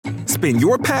spin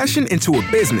your passion into a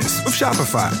business with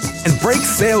Shopify and break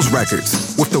sales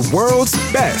records with the world's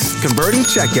best converting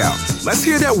checkout. Let's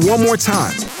hear that one more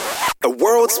time. The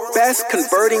world's best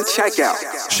converting checkout.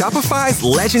 Shopify's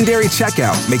legendary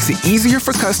checkout makes it easier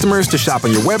for customers to shop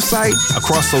on your website,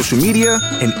 across social media,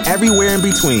 and everywhere in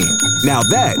between. Now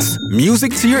that's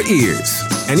music to your ears.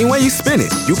 Any way you spin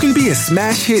it, you can be a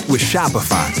smash hit with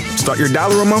Shopify. Start your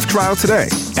 $1 a month trial today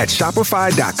at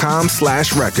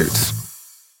shopify.com/records.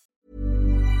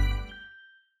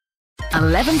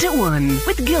 11 to 1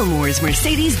 with Gilmore's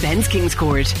Mercedes-Benz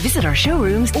Kingscourt. Visit our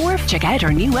showrooms or check out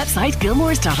our new website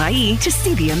gilmores.ie to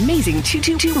see the amazing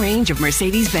 222 range of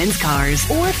Mercedes-Benz cars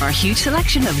or our huge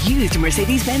selection of used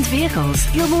Mercedes-Benz vehicles.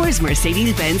 Gilmore's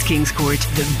Mercedes-Benz Kingscourt,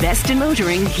 the best in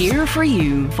motoring, here for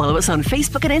you. Follow us on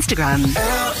Facebook and Instagram.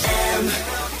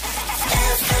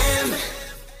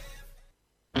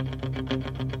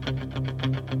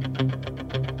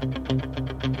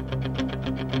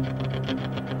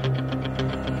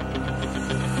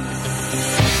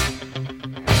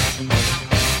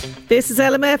 This is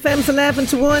LMFM's 11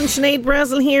 to 1. Sinead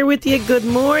Brazel here with you. Good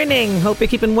morning. Hope you're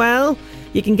keeping well.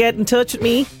 You can get in touch with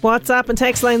me. WhatsApp and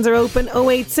text lines are open.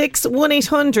 086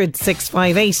 1800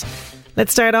 658.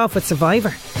 Let's start off with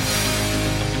Survivor.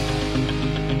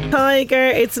 Tiger,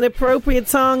 it's an appropriate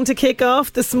song to kick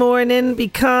off this morning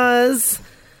because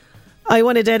I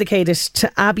want to dedicate it to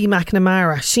Abby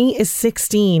McNamara. She is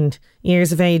 16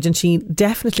 years of age and she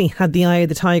definitely had the eye of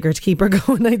the tiger to keep her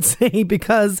going, I'd say,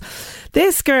 because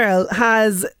this girl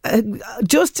has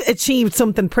just achieved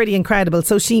something pretty incredible.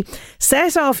 So she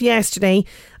set off yesterday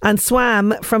and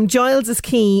swam from Giles's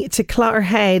Quay to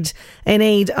Clotterhead in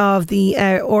aid of the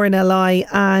RNLI,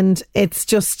 and it's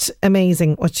just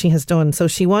amazing what she has done. So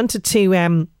she wanted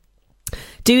to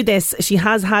do this. She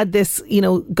has had this,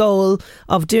 goal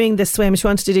of doing this swim. She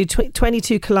wanted to do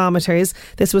 22 kilometres.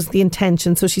 This was the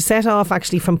intention. So she set off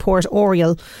actually from Port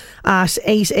Oriel at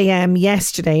 8 a.m.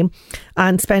 yesterday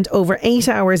and spent over 8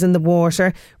 hours in the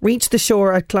water, reached the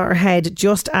shore at Clotterhead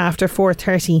just after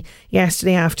 4:30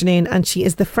 yesterday afternoon, and she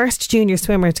is the first junior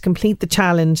swimmer to complete the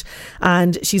challenge,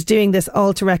 and she's doing this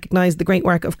all to recognise the great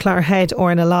work of Clotterhead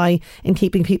RNLI in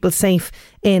keeping people safe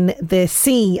in the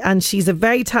sea. And she's a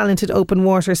very talented open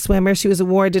water swimmer. She was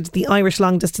awarded the Irish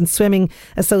Long Distance Swimming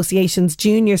Association's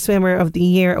Junior Swimmer of the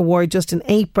Year award just in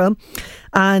April.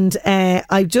 And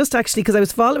I just actually, because I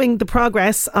was following the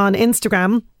progress on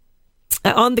Instagram,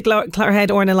 on the Clotterhead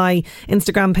RNLI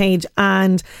Instagram page,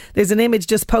 and there's an image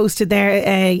just posted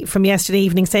there from yesterday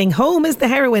evening saying home is the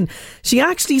heroine. She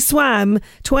actually swam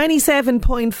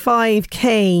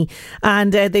 27.5k,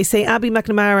 and they say Abby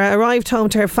McNamara arrived home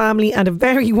to her family and a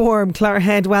very warm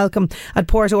Clotterhead welcome at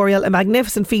Port Oriel, a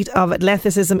magnificent feat of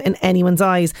athleticism in anyone's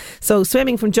eyes. So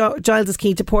swimming from Giles's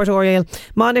Quay to Port Oriel,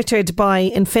 monitored by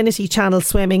Infinity Channel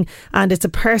Swimming, and it's a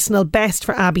personal best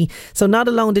for Abby. So not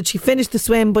alone did she finish the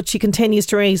swim, but she continues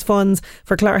to raise funds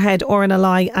for Clotterhead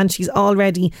RNLI, and she's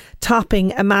already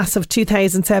topping a massive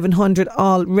 2,700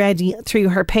 already through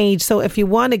her page. So if you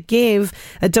want to give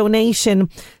a donation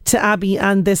to Abby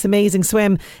and this amazing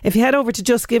swim, if you head over to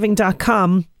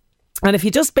justgiving.com, and if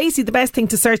you just basically, the best thing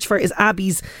to search for is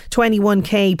Abby's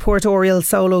 21k Port Oriel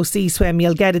solo sea swim,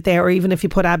 you'll get it there. Or even if you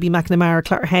put Abby McNamara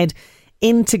Clotterhead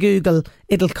into Google,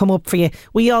 it'll come up for you.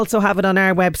 We also have it on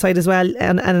our website as well,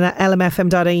 and at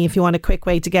lmfm.ie if you want a quick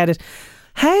way to get it.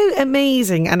 How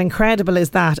amazing and incredible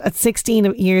is that at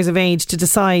 16 years of age to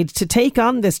decide to take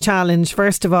on this challenge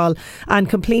first of all and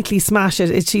completely smash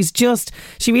it. She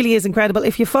really is incredible.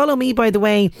 If you follow me, by the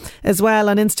way, as well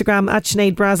on Instagram at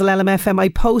Sinead Brazel LMFM, I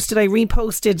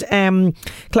reposted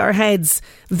Clotterhead's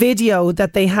video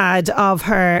that they had of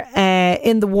her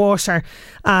in the water,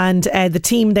 and the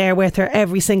team there with her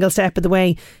every single step of the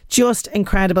way. Just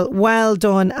incredible. Well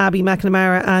done, Abby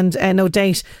McNamara, and no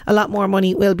doubt a lot more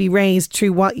money will be raised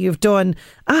through what you've done.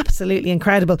 Absolutely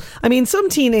incredible. I mean, some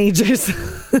teenagers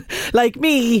like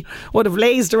me would have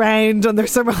lazed around on their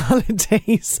summer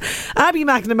holidays. Abby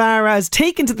McNamara has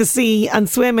taken to the sea and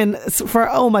swimming for,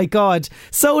 oh my God,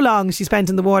 so long she spent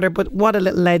in the water, but what a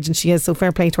little legend she is, so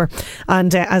fair play to her.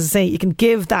 And as I say, you can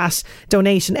give that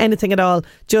donation, anything at all,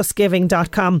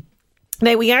 justgiving.com.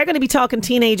 Now, we are going to be talking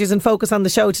teenagers and focus on the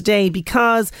show today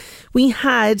because we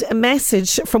had a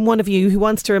message from one of you who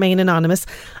wants to remain anonymous,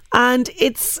 and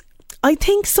it's, I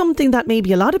think, something that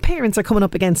maybe a lot of parents are coming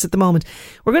up against at the moment.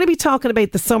 We're going to be talking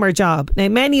about the summer job. Now,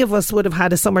 many of us would have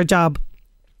had a summer job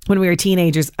when we were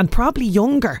teenagers, and probably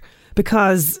younger,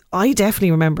 because I definitely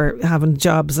remember having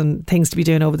jobs and things to be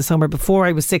doing over the summer before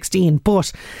I was 16.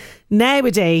 But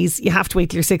nowadays, you have to wait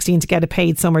till you're 16 to get a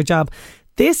paid summer job.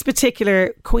 This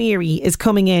particular query is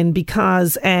coming in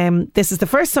because this is the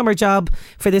first summer job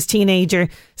for this teenager,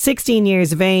 16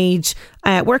 years of age,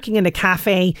 working in a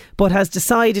cafe, but has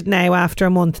decided now after a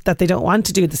month that they don't want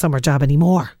to do the summer job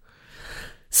anymore.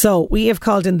 So we have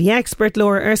called in the expert.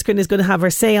 Laura Erskine is going to have her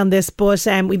say on this, but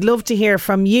we'd love to hear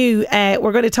from you.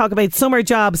 We're going to talk about summer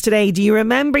jobs today. Do you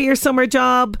remember your summer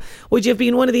job? Would you have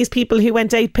been one of these people who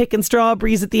went out picking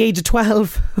strawberries at the age of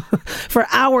 12 for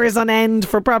hours on end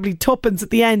for probably tuppence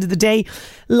at the end of the day?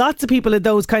 Lots of people had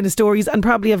those kind of stories and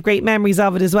probably have great memories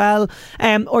of it as well.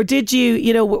 Or did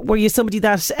you, were you somebody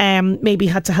that maybe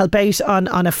had to help out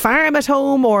on a farm at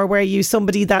home, or were you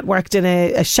somebody that worked in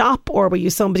a shop, or were you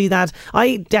somebody that...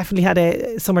 I definitely had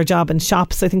a summer job in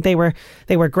shops. I think they were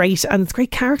great, and it's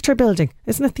great character building,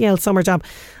 isn't it, the old summer job?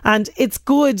 And it's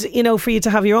good, for you to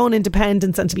have your own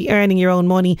independence and to be earning your own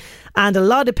money. And a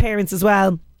lot of parents as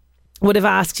well would have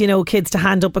asked, kids to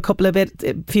hand up a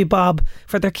few bob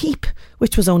for their keep,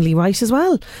 which was only right as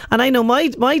well. And I know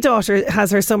my daughter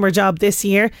has her summer job this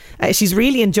year. She's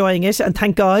really enjoying it, and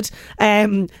thank God.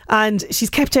 And she's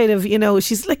kept out of,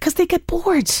 she's like, because they get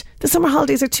bored. The summer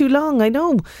holidays are too long, I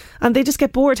know. And they just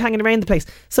get bored hanging around the place.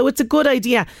 So it's a good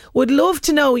idea. Would love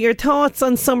to know your thoughts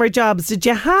on summer jobs. Did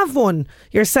you have one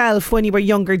yourself when you were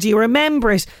younger? Do you remember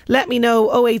it? Let me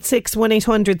know, 086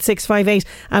 1800 658.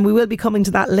 And we will be coming to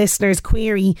that listener's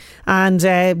query and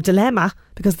dilemma,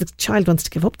 because the child wants to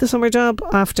give up the summer job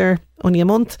after only a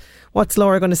month. What's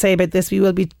Laura going to say about this? We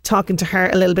will be talking to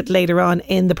her a little bit later on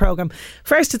in the programme.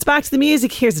 First, it's back to the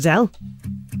music. Here's Adele.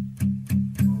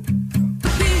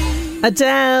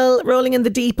 Adele, Rolling in the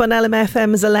Deep on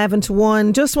LMFM's 11 to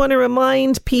 1. Just want to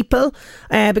remind people,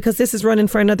 because this is running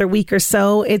for another week or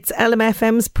so, it's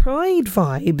LMFM's Pride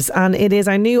Vibes, and it is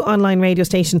our new online radio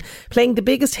station playing the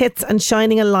biggest hits and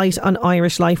shining a light on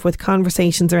Irish life with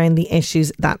conversations around the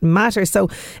issues that matter. So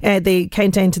they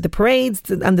count down to the parades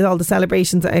and all the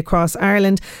celebrations across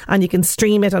Ireland, and you can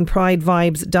stream it on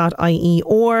pridevibes.ie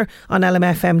or on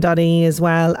lmfm.ie as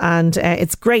well. And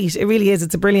it's great. It really is.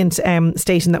 It's a brilliant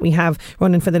station that we have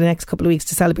running for the next couple of weeks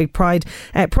to celebrate Pride.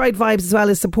 Pride Vibes as well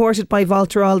is supported by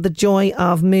Voltarol, the joy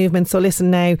of movement. So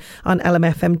listen now on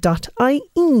lmfm.ie.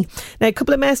 Now, a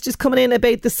couple of messages coming in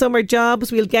about the summer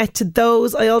jobs. We'll get to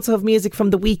those. I also have music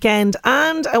from the weekend,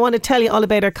 and I want to tell you all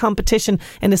about our competition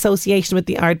in association with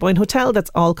the Ardboyne Hotel.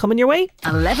 That's all coming your way.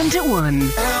 11 to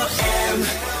 1.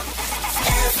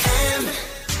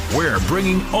 We're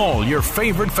bringing all your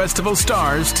favourite festival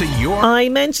stars to your... I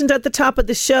mentioned at the top of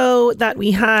the show that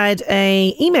we had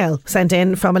an email sent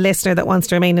in from a listener that wants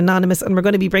to remain anonymous, and we're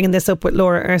going to be bringing this up with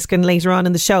Laura Erskine later on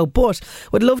in the show, but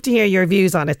would love to hear your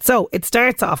views on it. So it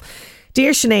starts off: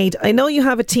 Dear Sinead, I know you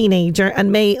have a teenager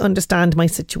and may understand my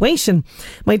situation.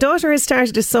 My daughter has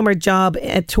started a summer job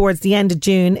towards the end of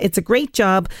June. It's a great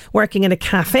job working in a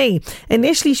cafe.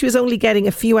 Initially she was only getting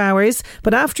a few hours,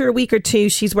 but after a week or two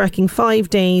she's working 5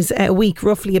 days a week,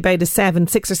 roughly about a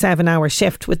 6 or 7 hour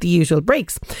shift with the usual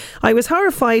breaks. I was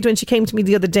horrified when she came to me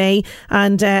the other day,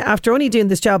 and after only doing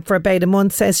this job for about a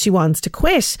month says she wants to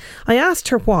quit. I asked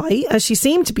her why, as she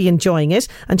seemed to be enjoying it,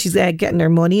 and she's getting her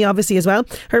money obviously as well.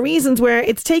 Her reasons were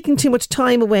it's taking too much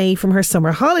time away from her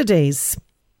summer holidays.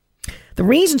 The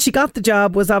reason she got the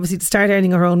job was obviously to start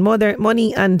earning her own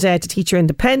money and to teach her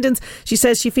independence. She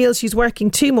says she feels she's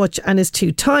working too much and is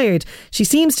too tired. She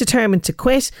seems determined to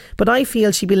quit, but I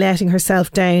feel she'd be letting herself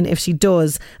down if she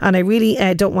does, and I really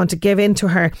don't want to give in to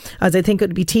her, as I think it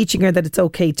would be teaching her that it's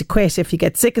okay to quit if you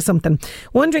get sick of something.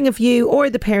 Wondering if you or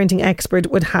the parenting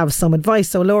expert would have some advice.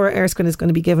 So Laura Erskine is going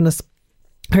to be giving us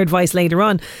her advice later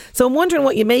on. So I'm wondering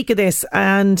what you make of this.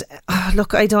 And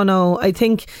look, I don't know. I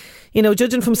think,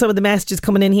 judging from some of the messages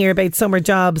coming in here about summer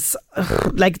jobs,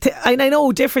 I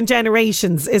know different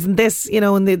generations, isn't this,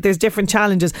 and there's different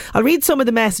challenges. I'll read some of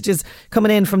the messages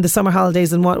coming in from the summer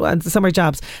holidays and the summer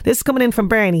jobs. This is coming in from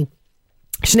Bernie.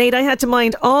 Sinead, I had to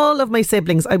mind all of my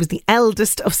siblings. I was the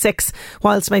eldest of 6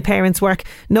 whilst my parents work.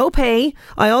 No pay.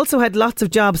 I also had lots of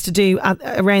jobs to do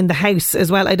around the house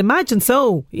as well. I'd imagine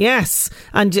so, yes.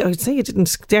 And I'd say you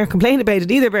didn't dare complain about it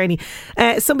either, Bernie.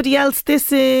 Somebody else,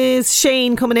 this is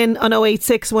Shane coming in on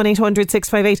 086 1800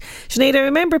 658. Sinead, I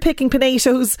remember picking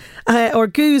potatoes or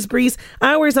gooseberries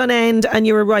hours on end, and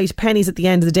you were right, pennies at the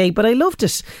end of the day, but I loved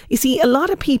it. You see, a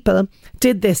lot of people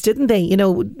did this, didn't they?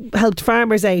 Helped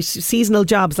farmers out, seasonal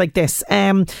jobs like this.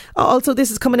 Also,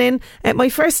 this is coming in. My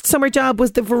first summer job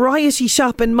was the variety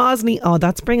shop in Mosney. Oh,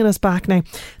 that's bringing us back now.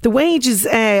 The wages,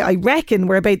 I reckon,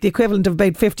 were about the equivalent of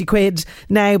about 50 quid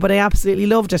now, but I absolutely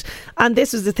loved it. And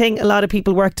this was the thing, a lot of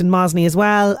people worked in Mosney as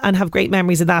well and have great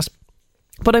memories of that.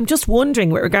 But I'm just wondering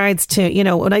with regards to, you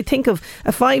know, when I think of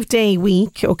a 5-day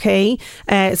week, okay,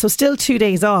 so still 2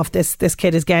 days off this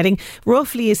kid is getting,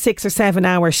 roughly a 6 or 7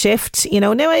 hour shift. You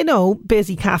know, now I know,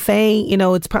 busy cafe, you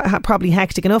know, it's probably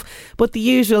hectic enough, but the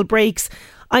usual breaks.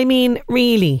 I mean,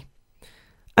 really,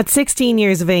 at 16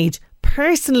 years of age,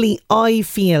 personally, I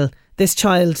feel this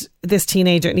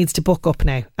teenager needs to buck up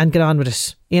now and get on with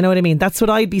it. You know what I mean? That's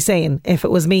what I'd be saying if it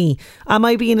was me. Am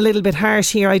I being a little bit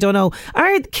harsh here? I don't know.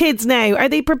 Are kids now, are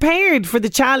they prepared for the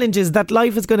challenges that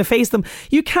life is going to face them?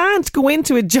 You can't go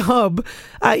into a job,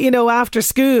 you know, after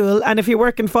school, and if you're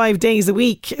working 5 days a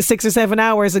week, 6 or 7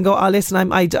 hours, and go, oh,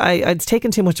 listen, it's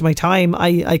taken too much of my time.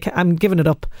 I'm giving it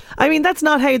up. I mean, that's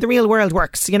not how the real world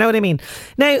works. You know what I mean?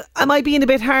 Now, am I being a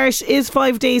bit harsh? Is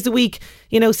 5 days a week,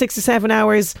 you know, 6 or 7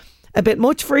 hours a bit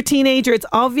much for a teenager? It's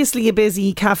obviously a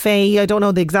busy cafe. I don't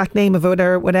know the exact name of it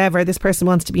or whatever. This person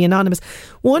wants to be anonymous.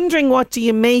 Wondering, what do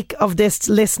you make of this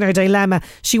listener dilemma?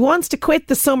 She wants to quit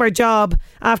the summer job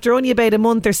after only about a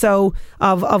month or so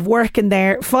of working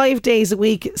there. 5 days a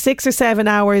week, 6 or 7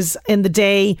 hours in the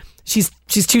day. She's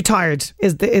too tired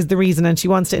is the reason, and she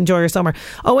wants to enjoy her summer.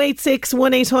 086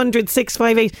 1800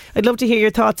 658. I'd love to hear your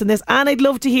thoughts on this, and I'd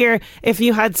love to hear if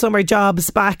you had summer jobs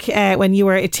back when you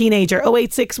were a teenager.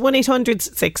 086 1800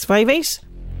 658.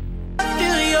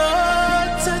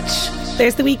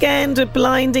 There's The Weekend with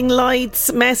Blinding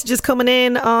Lights. Messages coming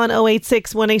in on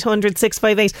 086 1800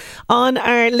 658 on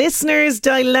our listener's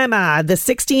dilemma. The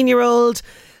 16-year-old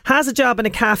has a job in a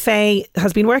cafe,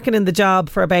 has been working in the job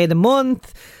for about a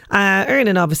month,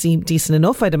 earning obviously decent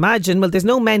enough, I'd imagine. Well, there's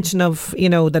no mention of, you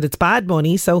know, that it's bad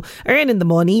money, so earning the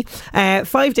money.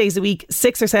 5 days a week,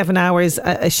 6 or 7 hours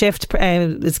a shift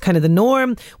is kind of the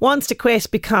norm. Wants to quit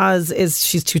because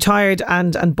she's too tired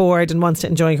and bored and wants to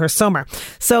enjoy her summer.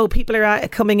 So people are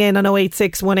coming in on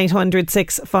 086 1800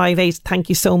 658. Thank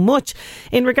you so much.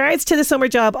 In regards to the summer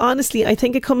job, honestly, I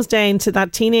think it comes down to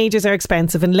that teenagers are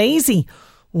expensive and lazy.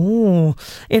 Oh,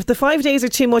 if the 5 days are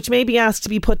too much, maybe ask to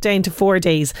be put down to 4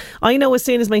 days. I know as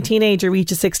soon as my teenager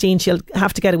reaches 16, she'll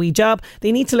have to get a wee job.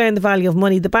 They need to learn the value of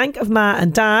money. The Bank of Ma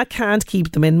and Da can't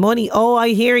keep them in money. Oh,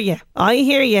 I hear you.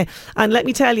 And let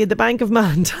me tell you, the Bank of Ma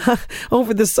and Da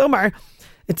over the summer,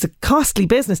 it's a costly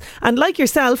business. And like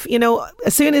yourself, you know,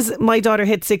 as soon as my daughter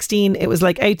hit 16, it was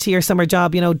like, out to your summer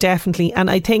job, you know, definitely. And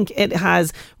I think it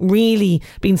has really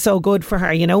been so good for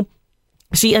her, you know.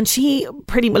 She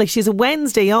pretty much, like, she's a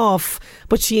Wednesday off,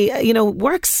 but she, you know,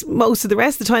 works most of the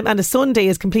rest of the time, and a Sunday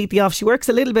is completely off. She works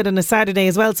a little bit on a Saturday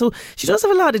as well, so she does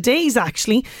have a lot of days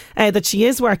actually that she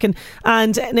is working.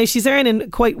 And now she's earning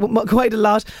quite a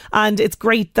lot, and it's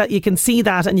great that you can see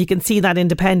that, and you can see that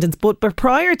independence. But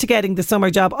prior to getting the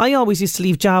summer job, I always used to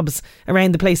leave jobs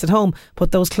around the place at home,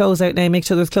 put those clothes out now, make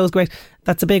sure those clothes great.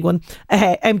 That's a big one.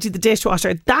 Empty the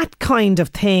dishwasher, that kind of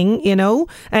thing, you know.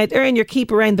 Earn your keep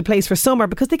around the place for summer,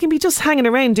 because they can be just hanging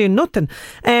around doing nothing.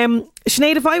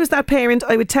 Sinead, if I was that parent,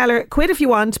 I would tell her, quit if you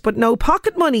want, but no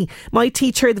pocket money might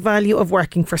teach her the value of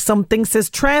working for something, says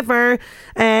Trevor.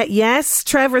 Yes,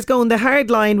 Trevor's going the hard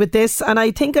line with this, and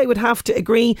I think I would have to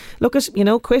agree. Look at, you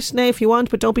know, quit now if you want,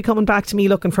 but don't be coming back to me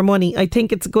looking for money. I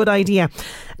think it's a good idea.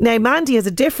 Now, Mandy has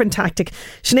a different tactic.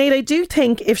 Sinead, I do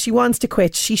think if she wants to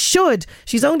quit, she should.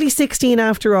 She's only 16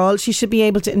 after all. She should be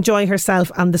able to enjoy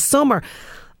herself and the summer.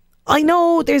 I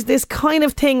know there's this kind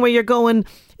of thing where you're going,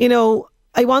 you know,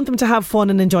 I want them to have fun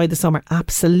and enjoy the summer.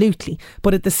 Absolutely.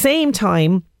 But at the same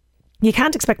time, you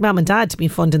can't expect mum and dad to be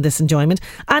funding this enjoyment.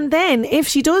 And then if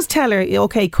she does tell her,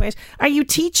 okay, quit, are you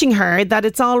teaching her that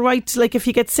it's all right, like if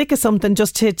you get sick of something,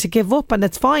 just to give up and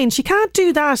it's fine? She can't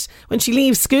do that when she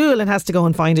leaves school and has to go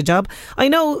and find a job. I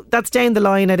know that's down the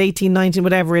line at 18, 19,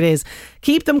 whatever it is.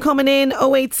 Keep them coming in.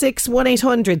 086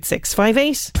 1800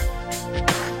 658.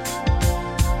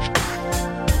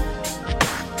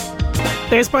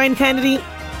 There's Brian Kennedy,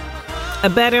 A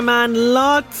Better Man.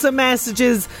 Lots of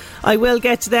messages. I will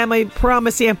get to them, I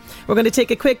promise you. We're going to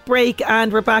take a quick break,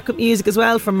 and we're back with music as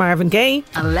well from Marvin Gaye.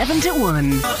 11 to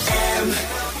 1.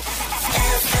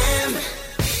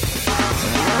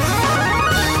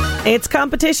 It's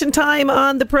competition time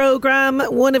on the programme.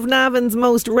 One of Navan's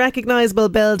most recognisable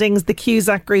buildings, the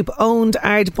Cusack Group owned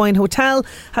Ardboyne Hotel,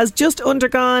 has just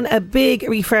undergone a big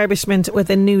refurbishment with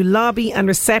a new lobby and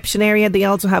reception area. They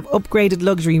also have upgraded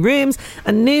luxury rooms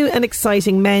and new and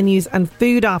exciting menus and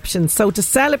food options. So to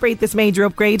celebrate this major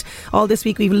upgrade, all this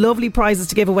week we've lovely prizes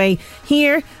to give away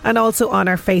here and also on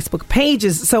our Facebook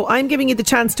pages. So I'm giving you the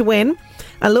chance to win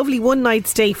a lovely one night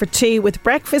stay for two with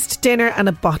breakfast, dinner and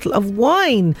a bottle of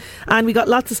wine. And we got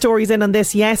lots of stories in on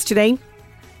this yesterday.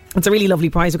 It's a really lovely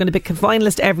prize. We're going to pick a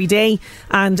finalist every day,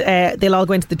 and they'll all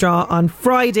go into the draw on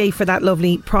Friday for that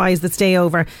lovely prize, the stay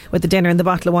over with the dinner and the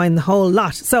bottle of wine, the whole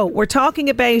lot. So we're talking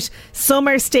about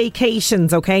summer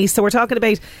staycations, okay? So we're talking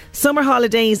about summer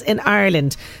holidays in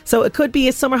Ireland. So it could be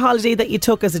a summer holiday that you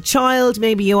took as a child.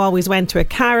 Maybe you always went to a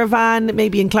caravan,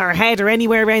 maybe in Clarehead or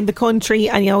anywhere around the country,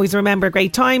 and you always remember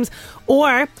great times.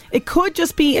 Or it could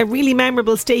just be a really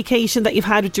memorable staycation that you've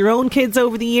had with your own kids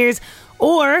over the years.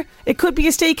 Or it could be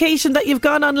a staycation that you've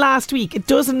gone on last week. It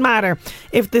doesn't matter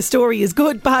if the story is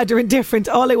good, bad or indifferent.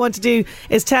 All I want to do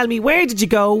is tell me, where did you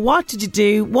go, what did you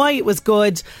do, why it was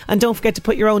good, and don't forget to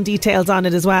put your own details on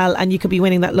it as well, and you could be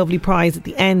winning that lovely prize at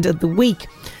the end of the week.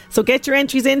 So get your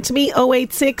entries into me,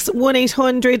 086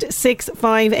 1800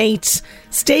 658.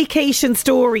 Staycation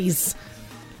stories.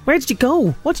 Where did you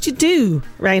go? What did you do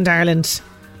around Ireland?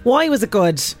 Why was it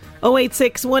good?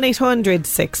 086 1800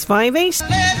 658.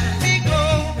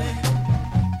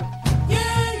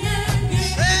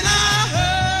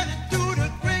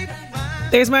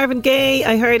 There's Marvin Gaye.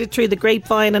 I heard it through the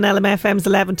grapevine on LMFM's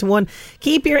 11 to 1.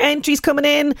 Keep your entries coming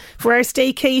in for our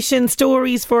staycation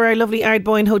stories for our lovely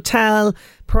Ardboyne Hotel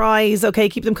prize. Okay,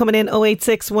 keep them coming in,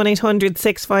 086 1800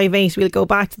 658. We'll go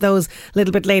back to those a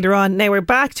little bit later on. Now we're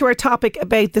back to our topic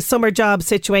about the summer job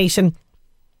situation.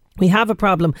 We have a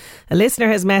problem. A listener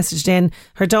has messaged in.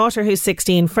 Her daughter, who's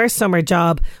 16, first summer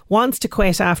job, wants to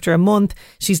quit after a month.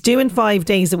 She's doing 5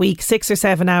 days a week, 6 or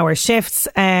 7 hour shifts,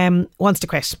 wants to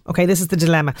quit. Okay, this is the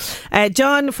dilemma.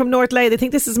 John from North Louth, I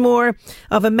think this is more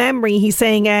of a memory. He's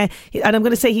saying, and I'm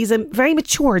going to say he's a very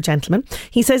mature gentleman.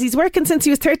 He says he's working since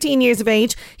he was 13 years of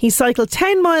age. He cycled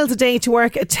 10 miles a day to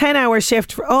work, a 10-hour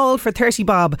shift, all for 30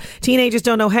 bob. Teenagers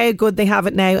don't know how good they have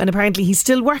it now, and apparently he's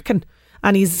still working.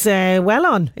 And he's well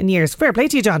on in years. Fair play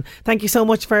to you, John. Thank you so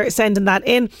much for sending that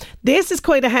in. This is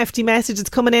quite a hefty message. It's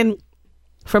coming in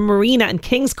from Marina in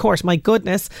King's Court. My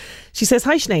goodness. She says,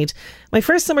 hi Sinead. My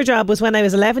first summer job was when I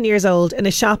was 11 years old in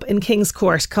a shop in King's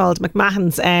Court called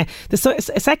McMahon's.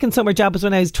 The second summer job was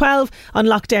when I was 12 on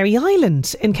Lochderry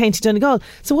Island in County Donegal.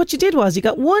 So what you did was you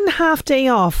got 1 half day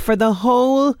off for the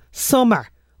whole summer.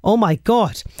 Oh my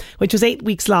God, which was 8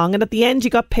 weeks long, and at the end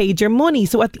you got paid your money.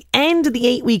 So at the end of the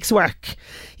 8 weeks work,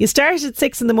 you started at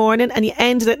 6 in the morning and you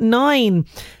ended at 9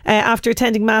 after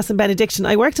attending Mass and Benediction.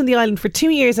 I worked on the island for 2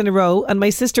 years in a row, and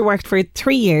my sister worked for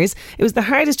 3 years. It was the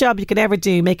hardest job you could ever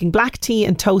do, making black tea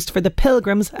and toast for the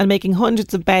pilgrims and making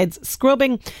hundreds of beds,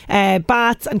 scrubbing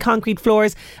baths and concrete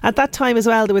floors. At that time as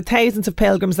well, there were thousands of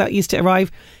pilgrims that used to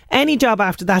arrive. Any job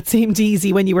after that seemed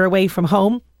easy when you were away from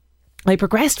home. I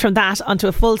progressed from that onto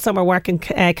a full summer work in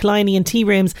Killiney and tea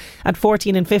rooms at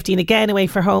 14 and 15, again away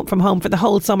from home for the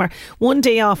whole summer. 1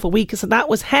 day off a week, so that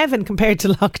was heaven compared to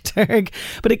Lochderg.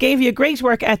 But it gave you a great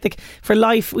work ethic for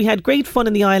life. We had great fun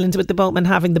in the island with the boatmen,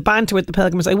 having the banter with the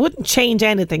pilgrims. I wouldn't change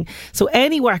anything. So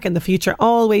any work in the future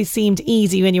always seemed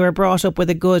easy when you were brought up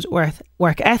with a good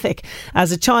work ethic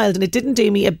as a child, and it didn't do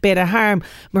me a bit of harm.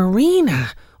 Marina,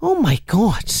 oh my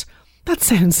God, that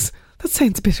sounds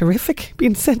a bit horrific,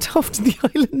 being sent off to the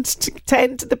island to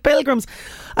tend to the pilgrims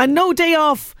and no day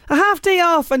off, a half day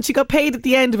off, and she got paid at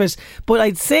the end of it. But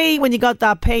I'd say when you got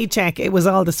that paycheck, it was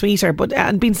all the sweeter. But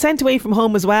and being sent away from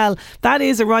home as well, that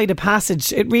is a rite of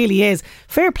passage. It really is.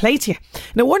 Fair play to you.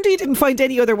 No wonder you didn't find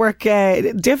any other work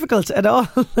difficult at all.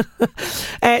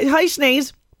 Hi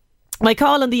Sinead. My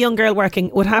call on the young girl working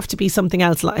would have to be something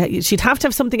else. She'd have to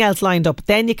have something else lined up.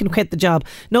 Then you can quit the job.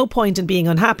 No point in being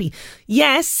unhappy.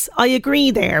 Yes, I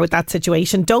agree there with that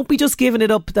situation. Don't be just giving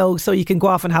it up though so you can go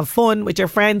off and have fun with your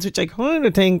friends, which I kind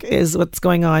of think is what's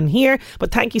going on here.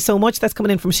 But thank you so much. That's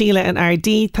coming in from Sheila and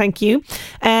RD. Thank you.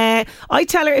 I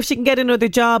tell her if she can get another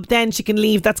job, then she can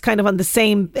leave. That's kind of on the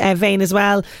same vein as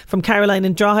well, from Caroline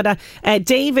and Drogheda.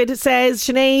 David says,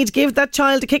 Sinead, give that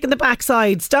child a kick in the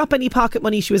backside. Stop any pocket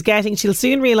money she was getting. She'll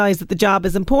soon realise that the job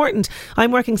is important.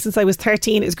 I'm working since I was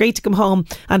 13. It's great to come home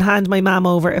and hand my mum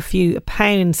over a few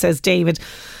pounds, says David.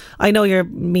 I know you're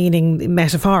meaning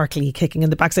metaphorically kicking in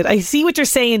the backside. I see what you're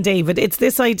saying, David. It's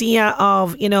this idea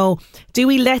of, do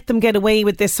we let them get away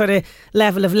with this sort of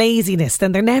level of laziness?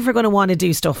 Then they're never going to want to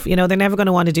do stuff. They're never going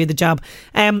to want to do the job.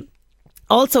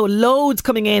 Also, loads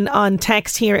coming in on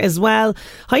text here as well.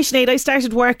 Hi Sinead, I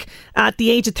started work at the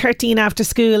age of 13 after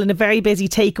school in a very busy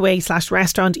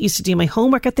takeaway/restaurant. Used to do my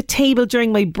homework at the table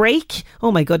during my break.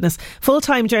 Oh my goodness. Full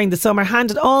time during the summer.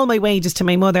 Handed all my wages to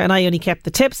my mother and I only kept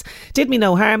the tips. Did me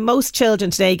no harm. Most children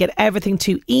today get everything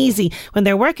too easy. When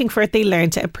they're working for it, they learn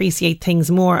to appreciate things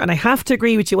more. And I have to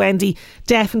agree with you, Wendy.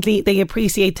 Definitely they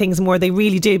appreciate things more. They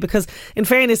really do. Because in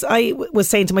fairness, I was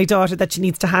saying to my daughter that she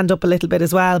needs to hand up a little bit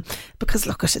as well. Because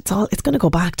because look, it's going to go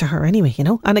back to her anyway, you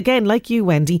know. And again, like you,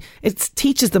 Wendy, it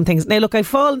teaches them things. Now look, I've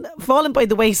fallen by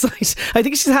the wayside. I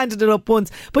think she's handed it up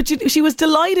once, but she was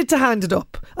delighted to hand it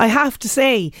up, I have to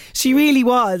say. She really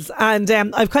was. And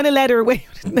I've kind of led her away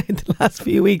in the last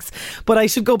few weeks, but I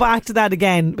should go back to that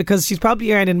again, because she's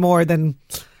probably earning more than...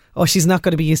 Oh, she's not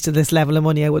going to be used to this level of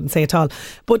money, I wouldn't say at all.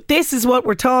 But this is what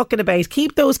we're talking about.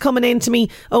 Keep those coming in to me.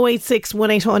 086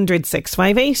 1800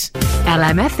 658.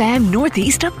 LMFM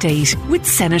Northeast Update with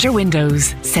Senator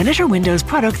Windows. Senator Windows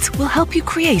products will help you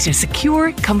create a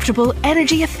secure, comfortable,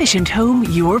 energy efficient home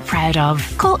you're proud of.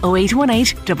 Call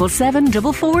 0818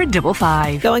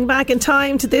 774455. Going back in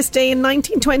time to this day in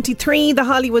 1923, the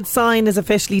Hollywood sign is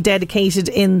officially dedicated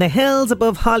in the hills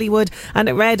above Hollywood, and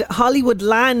it read Hollywood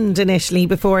Land initially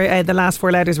before the last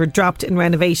four letters were dropped in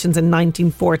renovations in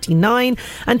 1949.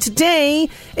 And today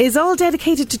is all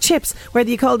dedicated to chips,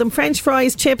 whether you call them French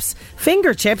fries, chips,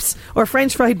 finger chips, or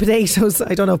French fried potatoes.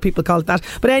 I don't know if people call it that,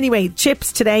 but anyway,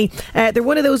 chips today. They're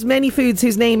one of those many foods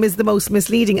whose name is the most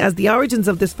misleading, as the origins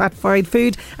of this fat fried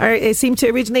food seem to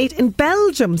originate in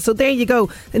Belgium. So there you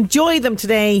go, enjoy them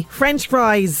today. French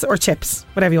fries or chips,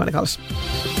 whatever you want to call it.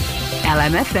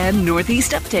 LMFM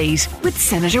Northeast Update with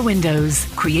Senator Windows.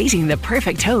 Creating the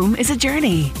perfect home is a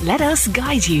journey. Let us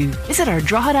guide you. Visit our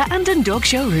Drogheda and Dundalk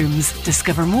showrooms.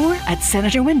 Discover more at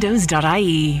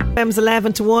senatorwindows.ie. M's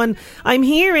 11 to 1. I'm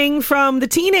hearing from the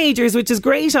teenagers, which is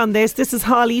great on this. This is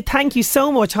Holly. Thank you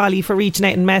so much, Holly, for reaching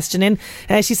out and messaging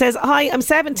in. She says, hi, I'm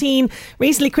 17.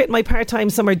 Recently quit my part-time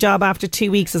summer job after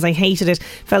 2 weeks as I hated it.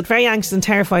 Felt very anxious and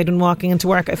terrified when walking into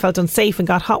work. I felt unsafe and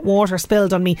got hot water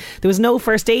spilled on me. There was no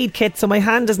first aid kit, so my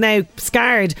hand is now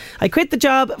scarred. I quit the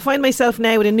job, find myself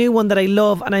now with a new one that I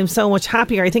love, and I'm so much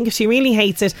happier. I think if she really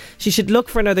hates it, she should look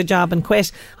for another job and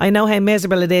quit. I know how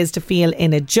miserable it is to feel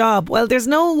in a job. Well, there's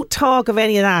no talk of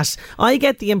any of that. I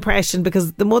get the impression,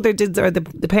 because the mother did, or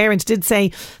the parent did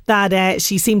say that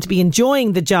she seemed to be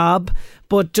enjoying the job,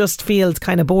 but just feels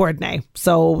kind of bored now.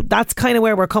 So that's kind of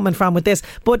where we're coming from with this.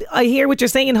 But I hear what you're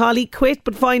saying, Holly. Quit,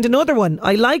 but find another one.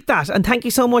 I like that. And thank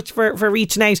you so much for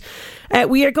reaching out.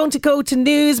 We are going to go to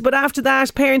news, but after that,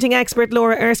 parenting expert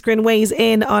Laura Erskine weighs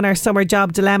in on our summer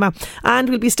job dilemma. And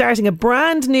we'll be starting a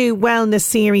brand new wellness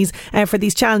series for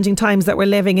these challenging times that we're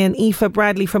living in. Aoife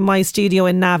Bradley from my studio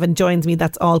in Navan joins me.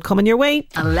 That's all coming your way.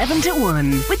 11 to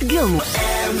 1 with Gilmore.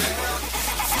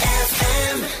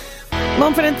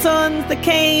 Mumford & Sons, The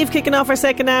Cave, kicking off our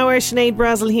second hour. Sinead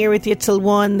Brazel here with you till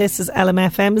 1. This is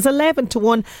LMFM. It's 11 to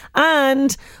 1,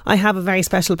 and I have a very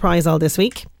special prize all this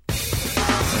week.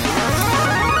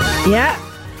 Yeah,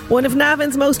 one of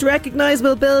Navan's most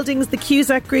recognisable buildings, the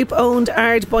Cusack Group owned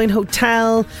Ardboyne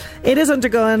Hotel. It has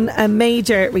undergone a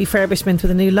major refurbishment with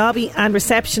a new lobby and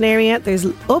reception area. There's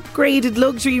upgraded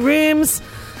luxury rooms.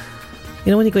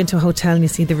 You know, when you go into a hotel and you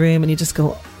see the room and you just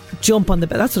go, jump on the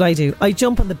bed. That's what I do. I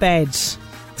jump on the bed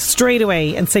straight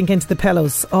away and sink into the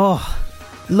pillows. Oh,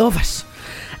 love it.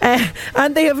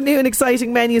 And they have new and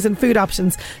exciting menus and food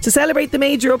options. To celebrate the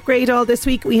major upgrade all this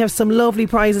week, we have some lovely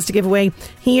prizes to give away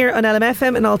here on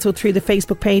LMFM and also through the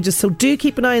Facebook pages. So do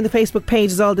keep an eye on the Facebook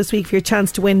pages all this week for your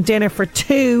chance to win dinner for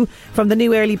two from the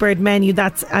new early bird menu.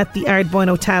 That's at the Ardboyne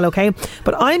Hotel, okay?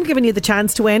 But I'm giving you the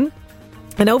chance to win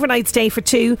an overnight stay for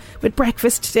two with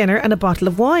breakfast, dinner and a bottle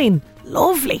of wine.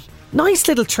 Lovely. Nice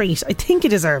little treat. I think you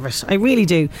deserve it. I really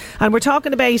do. And we're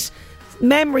talking about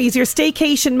memories, your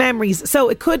staycation memories. So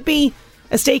it could be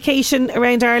a staycation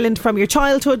around Ireland from your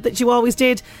childhood that you always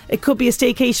did. It could be a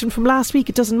staycation from last week.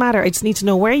 It doesn't matter. I just need to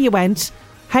know where you went,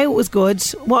 how it was good,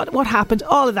 what happened,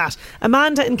 all of that.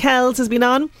 Amanda in Kells has been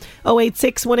on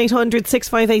 086 1800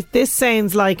 658. This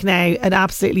sounds like now an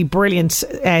absolutely brilliant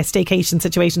staycation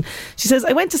situation. She says,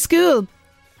 I went to school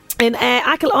in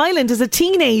Achill Island as a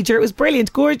teenager. It was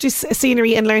brilliant, gorgeous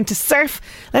scenery, and learned to surf.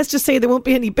 Let's just say there won't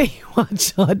be any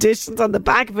Baywatch auditions on the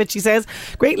back of it, she says.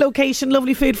 Great location,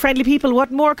 lovely food, friendly people. What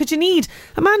more could you need?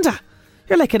 Amanda,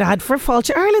 you're like an ad for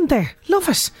Fáilte Ireland there. Love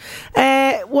it.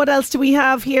 What else do we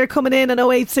have here coming in on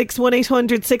 086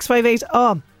 1800 658?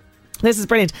 Oh, this is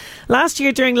brilliant. Last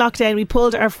year during lockdown, we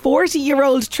pulled our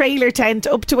 40-year-old trailer tent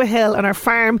up to a hill on our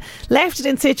farm, left it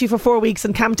in situ for 4 weeks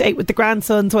and camped out with the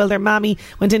grandsons while their mammy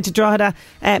went into Drogheda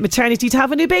maternity to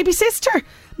have a new baby sister.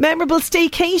 Memorable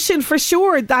staycation for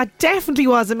sure. That definitely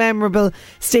was a memorable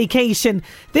staycation.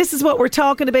 This is what we're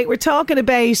talking about. We're talking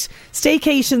about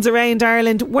staycations around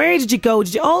Ireland. Where did you go?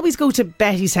 Did you always go to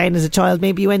Bettystown as a child?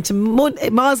 Maybe you went to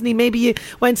Mosney. Maybe you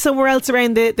went somewhere else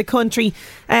around the country.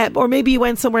 Or maybe you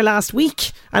went somewhere last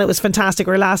week and it was fantastic,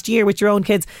 or last year with your own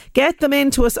kids. Get them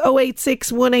into us,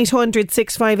 086 1800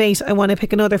 658. I want to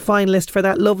pick another finalist for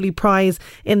that lovely prize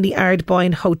in the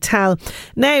Ardboyne Hotel.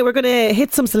 Now we're going to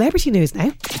hit some celebrity news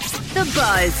now. The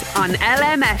Buzz on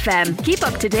LMFM. Keep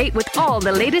up to date with all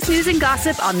the latest news and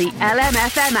gossip on the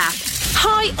LMFM app.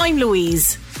 Hi, I'm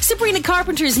Louise. Sabrina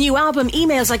Carpenter's new album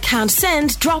Emails I Can't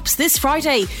Send drops this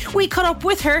Friday. We caught up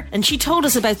with her and she told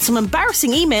us about some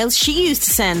embarrassing emails she used to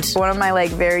send. One of my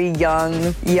very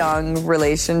young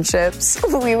relationships,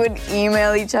 we would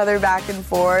email each other back and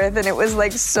forth and it was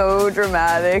so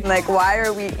dramatic. Why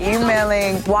are we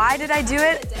emailing? Why did I do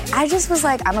it? I just was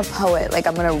I'm a poet.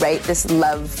 I'm gonna write this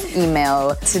love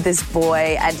email to this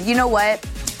boy, and you know what?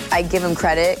 I give him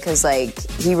credit because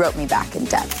he wrote me back in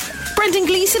depth. Brendan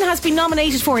Gleeson has been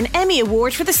nominated for an Emmy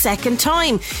Award for the second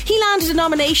time. He landed a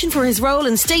nomination for his role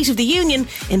in State of the Union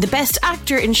in the Best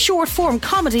Actor in Short Form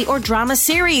Comedy or Drama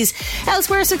Series.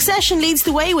 Elsewhere, Succession leads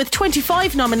the way with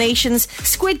 25 nominations.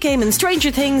 Squid Game and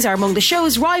Stranger Things are among the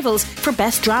show's rivals for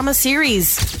Best Drama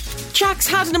Series. Jax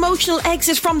had an emotional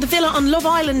exit from the villa on Love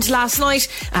Island last night.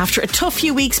 After a tough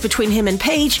few weeks between him and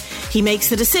Paige, he makes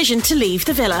the decision to leave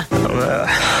the villa.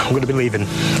 I'm going to be leaving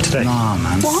today. Nah,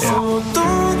 man. What? Yeah.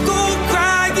 Don't go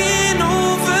crying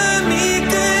over me,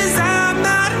 'cause I'm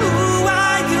not who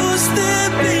I used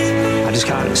to be. I just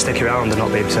can't stick around and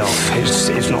not be himself.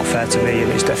 It's not fair to me,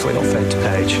 and it's definitely not fair to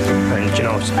Paige. And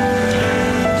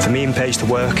for me and Paige to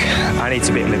work, I need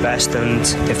to be at my best, and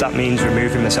if that means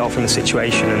removing myself from the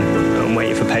situation and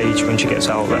waiting for Paige when she gets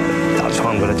out, that's what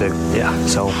I'm going to do. Yeah,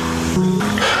 so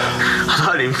I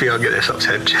don't even think I'll get this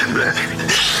upset, Jen.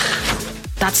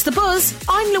 That's The Buzz.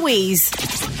 I'm Louise.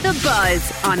 The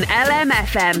Buzz on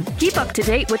LMFM. Keep up to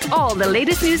date with all the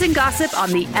latest news and gossip on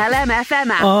the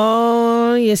LMFM app.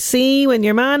 Oh, you see, when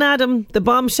your man Adam, the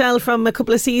bombshell from a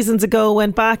couple of seasons ago,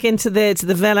 went back into the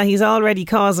villa, he's already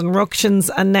causing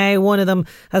ructions, and now one of them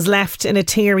has left in a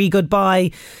teary goodbye.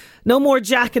 No more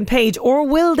Jack and Paige, or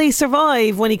will they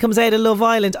survive when he comes out of Love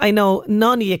Island? I know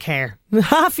none of you care.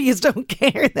 Half of you don't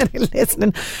care that are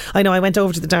listening. I know I went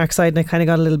over to the dark side and I kind of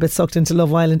got a little bit sucked into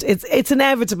Love Island. It's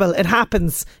inevitable. It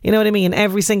happens. You know what I mean?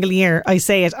 Every single year I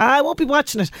say it. I won't be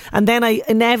watching it. And then I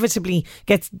inevitably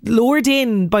get lured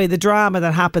in by the drama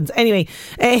that happens. Anyway,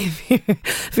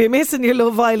 if you're missing your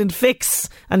Love Island fix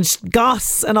and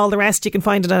goss and all the rest, you can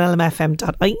find it on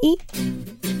lmfm.ie.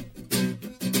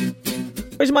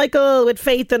 There's Michael with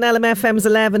Faith on LMFM's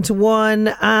 11 to 1,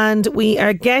 and we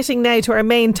are getting now to our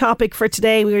main topic for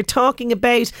today. We were talking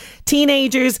about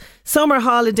teenagers, summer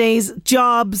holidays,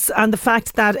 jobs, and the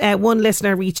fact that one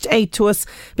listener reached out to us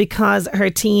because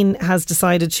her teen has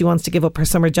decided she wants to give up her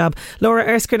summer job. Laura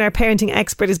Erskine, our parenting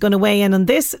expert, is going to weigh in on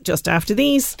this just after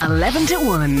these. 11 to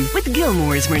 1 with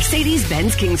Gilmore's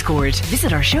Mercedes-Benz Kings Court.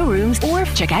 Visit our showrooms or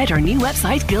check out our new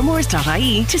website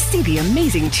gilmores.ie to see the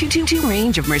amazing 222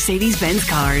 range of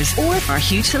Mercedes-Benz cars or our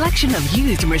huge selection of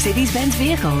used Mercedes-Benz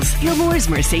vehicles. Gilmore's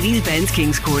Mercedes-Benz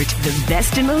Kings Court, the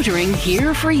best in motoring,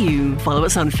 here for you. Follow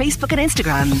us on Facebook and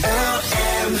Instagram.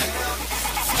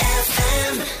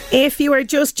 If you are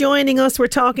just joining us, we're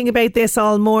talking about this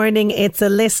all morning. It's a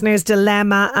listener's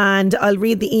dilemma, and I'll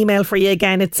read the email for you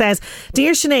again. It says,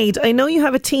 Dear Sinead, I know you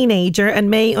have a teenager and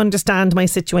may understand my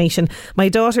situation. My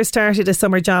daughter started a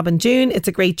summer job in June. It's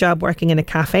a great job working in a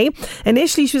cafe.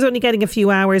 Initially she was only getting a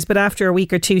few hours, but after a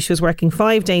week or two she was working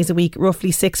 5 days a week,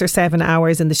 roughly 6 or 7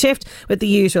 hours in the shift with the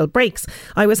usual breaks.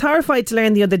 I was horrified to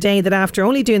learn the other day that after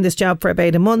only doing this job for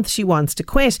about a month she wants to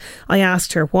quit. I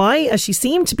asked her why, as she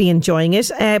seemed to be enjoying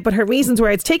it, but her reasons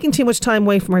were it's taking too much time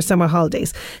away from her summer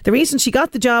holidays. The reason she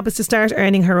got the job is to start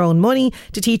earning her own money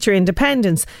to teach her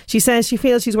independence. She says she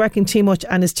feels she's working too much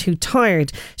and is too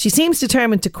tired. She seems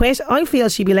determined to quit. I feel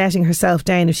she'd be letting herself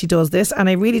down if she does this, and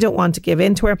I really don't want to give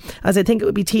in to her, as I think it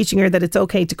would be teaching her that it's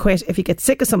okay to quit if you get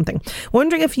sick of something.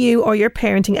 Wondering if you or your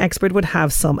parenting expert would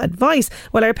have some advice.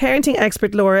 Well, our parenting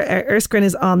expert Laura Erskine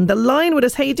is on the line with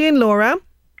us. How you doing, Laura?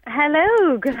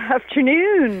 Hello, good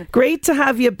afternoon. Great to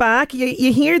have you back.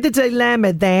 You hear the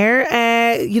dilemma there.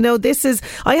 This is,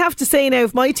 I have to say now,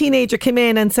 if my teenager came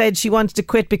in and said she wanted to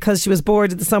quit because she was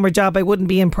bored of the summer job, I wouldn't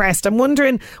be impressed. I'm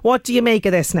wondering, what do you make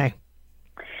of this now?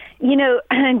 You know,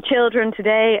 children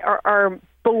today are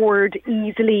bored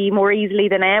more easily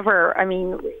than ever. I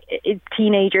mean,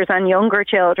 teenagers and younger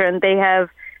children, they have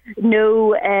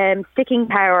no sticking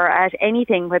power at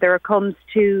anything, whether it comes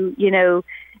to,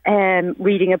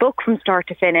 reading a book from start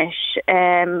to finish,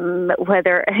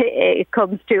 whether it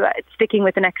comes to sticking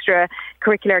with an extra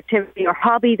curricular activity or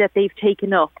hobby that they've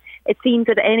taken up. It seems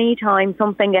that any time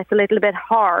something gets a little bit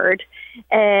hard,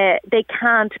 they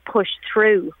can't push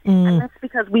through. And that's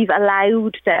because we've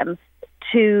allowed them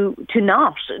we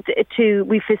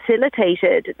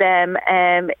facilitated them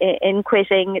in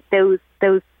quitting those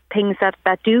things that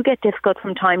do get difficult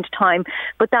from time to time,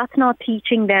 but that's not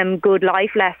teaching them good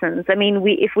life lessons. I mean,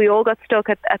 if we all got stuck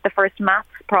at the first maths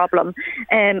problem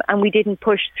and we didn't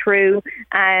push through,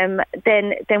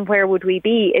 then where would we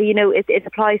be? You know, it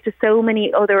applies to so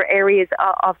many other areas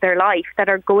of their life that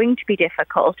are going to be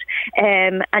difficult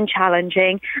and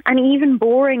challenging and even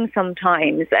boring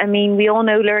sometimes. I mean, we all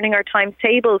know learning our times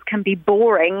tables can be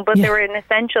boring, but they're an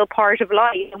essential part of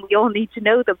life and we all need to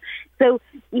know them. So,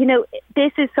 you know,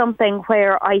 this is something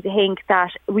where I think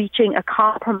that reaching a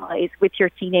compromise with your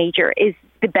teenager is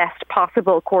the best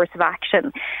possible course of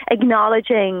action.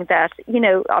 Acknowledging that, you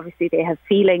know, obviously they have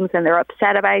feelings and they're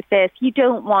upset about this. You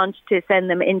don't want to send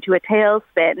them into a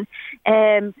tailspin.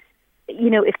 You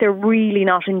know, if they're really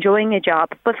not enjoying a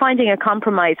job, but finding a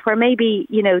compromise where maybe,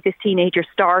 you know, this teenager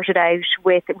started out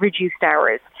with reduced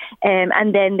hours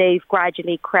and then they've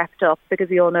gradually crept up, because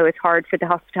we all know it's hard for the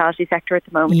hospitality sector at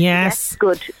the moment. Yes.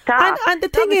 Good staff. And the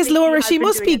thing is, Laura, she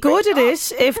must be good at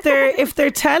it. If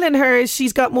they're telling her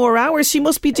she's got more hours, she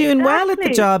must be doing well at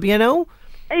the job, you know?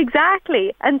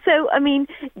 Exactly. And so, I mean,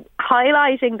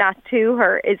 highlighting that to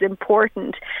her is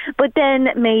important, but then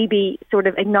maybe sort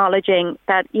of acknowledging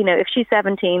that, you know, if she's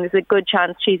 17, there's a good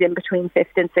chance she's in between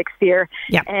 5th and 6th year.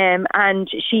 Yeah. And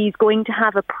she's going to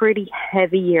have a pretty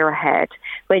heavy year ahead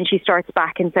when she starts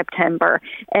back in September.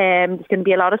 There's going to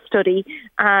be a lot of study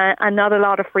and not a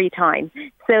lot of free time.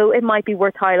 So it might be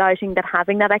worth highlighting that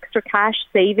having that extra cash,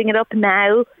 saving it up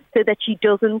now so that she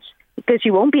doesn't, because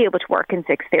she won't be able to work in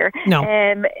 6th year,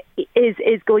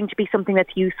 is going to be something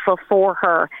that's useful for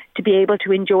her to be able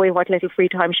to enjoy what little free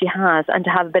time she has and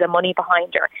to have a bit of money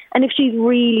behind her. And if she's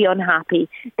really unhappy,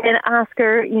 then ask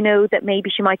her, you know, that maybe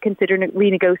she might consider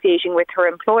renegotiating with her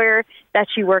employer that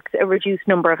she works a reduced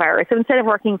number of hours. So instead of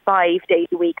working 5 days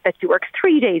a week, that she works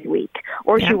 3 days a week,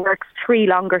 or she works 3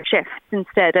 longer shifts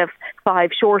instead of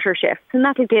 5 shorter shifts. And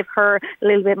that'll give her a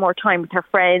little bit more time with her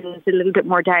friends, a little bit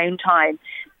more downtime.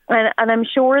 And I'm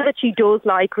sure that she does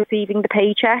like receiving the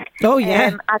paycheck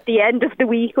at the end of the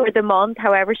week or the month,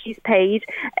 however she's paid.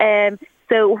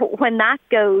 So when that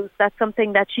goes, that's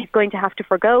something that she's going to have to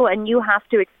forgo, and you have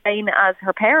to explain as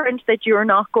her parent that you're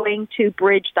not going to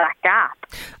bridge that gap.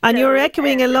 And you're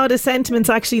echoing a lot of sentiments,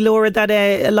 actually, Laura, that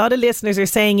a lot of listeners are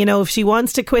saying, you know, if she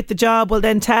wants to quit the job, well,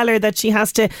 then tell her that she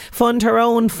has to fund her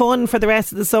own fun for the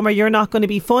rest of the summer. You're not going to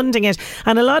be funding it.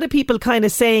 And a lot of people kind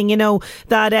of saying, you know,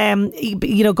 that,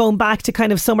 you know, going back to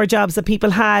kind of summer jobs that people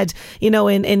had, you know,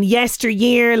 in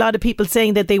yesteryear, a lot of people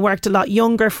saying that they worked a lot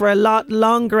younger for a lot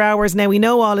longer hours. Now, we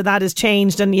know all of that has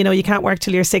changed and, you know, you can't work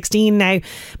till you're 16 now.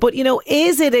 But, you know,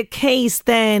 is it a case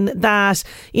then that,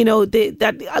 you know,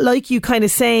 that like you kind of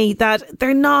say, that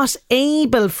they're not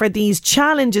able for these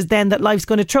challenges then that life's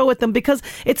going to throw at them? Because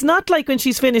it's not like when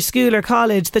she's finished school or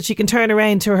college that she can turn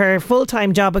around to her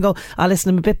full-time job and go, oh, listen,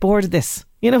 I'm a bit bored of this.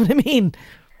 You know what I mean?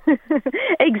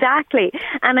 Exactly.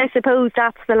 And I suppose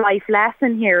that's the life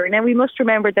lesson here. Now, we must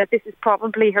remember that this is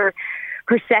probably her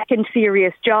second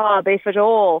serious job, if at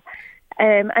all.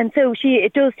 And so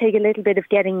it does take a little bit of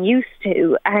getting used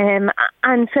to. And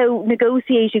so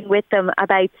negotiating with them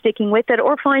about sticking with it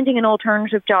or finding an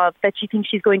alternative job that she thinks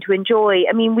she's going to enjoy.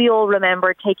 I mean, we all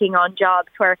remember taking on jobs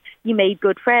where you made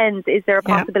good friends. Is there a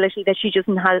possibility that she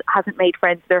hasn't made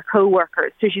friends with her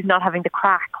co-workers, so she's not having the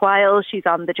crack while she's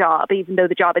on the job, even though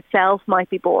the job itself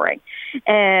might be boring?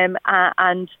 And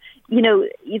you know,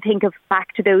 you think of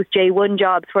back to those J1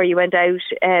 jobs where you went out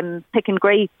picking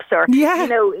grapes or, you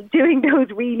know, doing those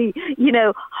really, you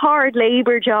know, hard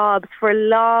labour jobs for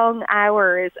long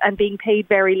hours and being paid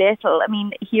very little. I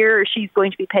mean, here she's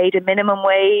going to be paid a minimum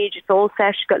wage. It's all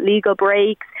set. She's got legal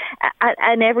breaks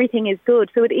and everything is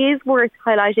good. So it is worth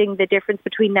highlighting the difference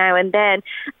between now and then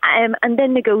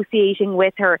negotiating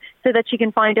with her so that she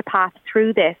can find a path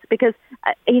through this. Because,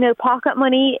 you know, pocket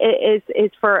money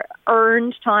is for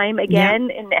earned time, again,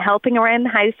 in helping around the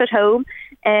house at home.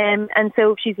 And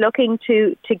so if she's looking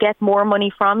to get more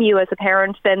money from you as a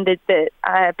parent, then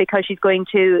because she's going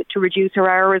to reduce her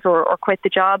hours or quit the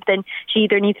job, then she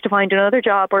either needs to find another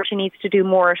job or she needs to do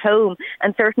more at home.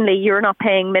 And certainly you're not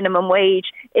paying minimum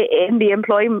wage in the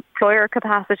employer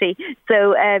capacity.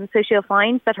 So she'll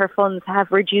find that her funds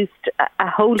have reduced a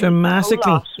whole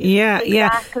dramatically. Lot.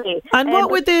 Exactly. And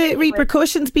what would the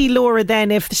repercussions be, Laura,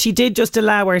 then, if she did just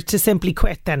allow her to simply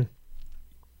quit then?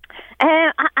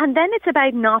 And then it's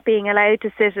about not being allowed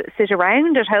to sit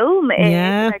around at home.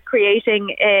 Yeah. It's about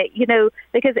creating,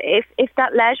 because if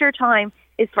that leisure time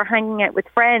is for hanging out with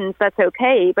friends, that's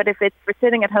okay. But if it's for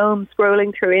sitting at home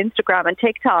scrolling through Instagram and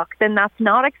TikTok, then that's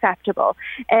not acceptable.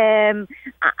 And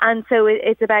so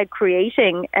it's about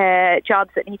creating jobs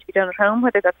that need to be done at home,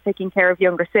 whether that's taking care of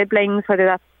younger siblings, whether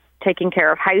that's taking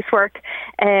care of housework,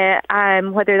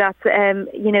 whether that's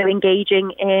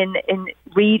engaging in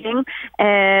reading,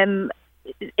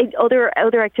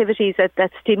 other activities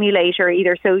that stimulate her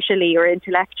either socially or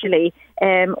intellectually,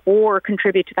 or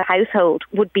contribute to the household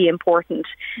would be important,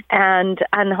 and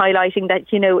highlighting that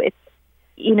it's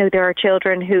there are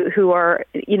children who are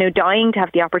dying to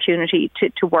have the opportunity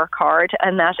to work hard,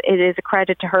 and that it is a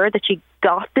credit to her that she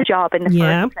got the job in the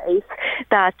first place,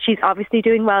 that she's obviously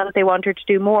doing well, that they want her to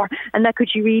do more, and that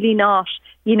could she really not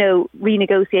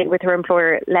renegotiate with her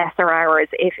employer lesser hours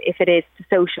if it is the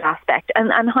social aspect,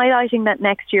 and highlighting that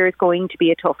next year is going to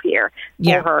be a tough year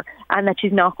for her, and that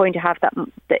she's not going to have that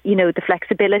the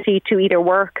flexibility to either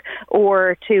work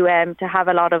or to have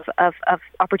a lot of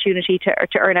opportunity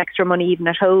to earn extra money even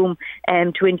at home,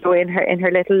 and to enjoy in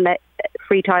her little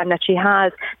free time that she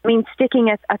has. I mean, sticking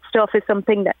at stuff is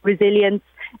something that resilience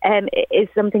is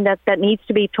something that needs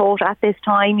to be taught at this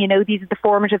time. These are the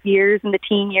formative years and the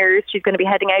teen years. She's going to be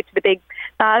heading out to the big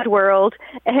bad world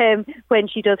when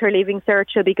she does her leaving cert.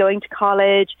 She'll be going to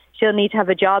college. She'll need to have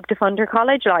a job to fund her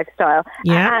college lifestyle.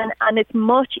 And it's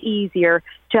much easier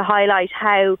to highlight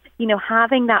how,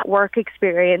 having that work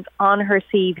experience on her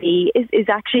CV is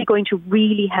actually going to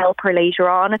really help her later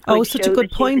on. It's such a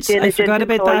good point. I forgot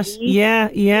about that. Yeah.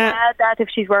 That if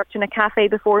she's worked in a cafe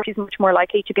before, she's much more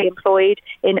likely to be employed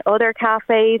in other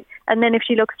cafes. And then if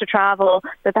she looks to travel,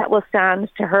 that will stand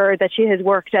to her that she has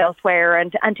worked elsewhere,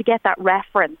 and to get that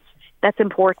reference that's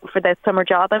important for the summer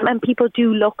job. And people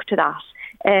do look to that.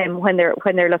 When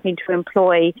they're looking to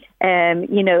employ,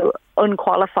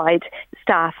 unqualified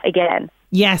staff again.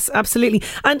 Yes, absolutely.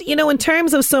 And, in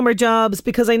terms of summer jobs,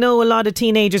 because I know a lot of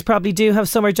teenagers probably do have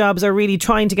summer jobs or really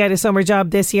trying to get a summer job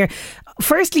this year.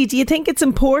 Firstly, do you think it's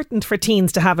important for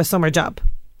teens to have a summer job?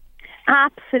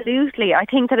 Absolutely. I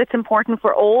think that it's important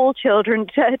for all children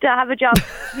to have a job.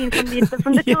 I mean,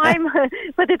 from the time,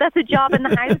 whether that's a job in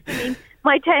the house. I mean,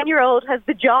 my 10-year-old has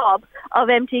the job of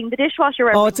emptying the dishwasher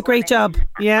every it's a great job.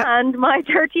 Yeah. And my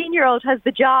 13-year-old has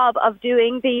the job of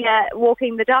doing the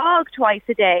walking the dog twice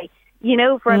a day,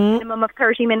 for a minimum of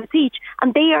 30 minutes each.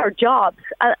 And they are jobs.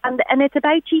 And it's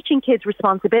about teaching kids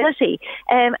responsibility.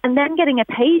 And then getting a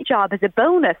paid job as a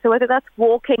bonus. So whether that's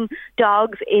walking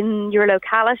dogs in your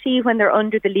locality when they're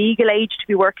under the legal age to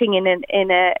be working in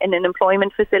an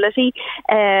employment facility,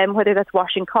 whether that's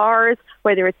washing cars,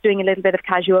 whether it's doing a little bit of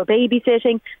casual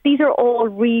babysitting, these are all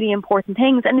really important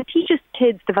things. And it teaches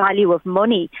kids the value of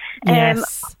money.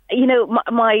 Yes.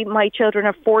 My children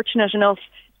are fortunate enough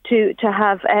to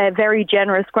have very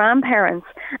generous grandparents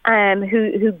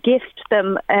who gift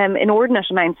them inordinate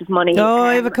amounts of money.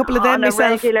 I have a couple of them on myself.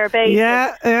 A regular basis.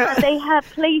 Yeah. And they have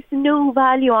placed no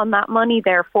value on that money,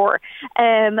 therefore.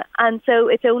 And so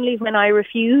it's only when I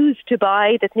refuse to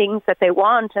buy the things that they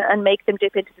want and make them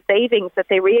dip into the savings that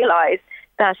they realise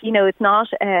that, it's not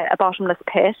a bottomless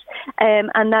pit,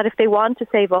 and that if they want to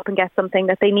save up and get something,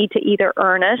 that they need to either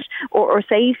earn it or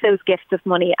save those gifts of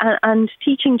money, and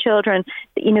teaching children,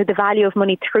 the value of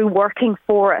money through working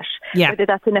for it, whether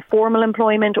that's in a formal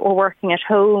employment or working at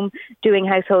home, doing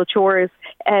household chores,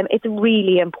 it's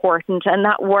really important, and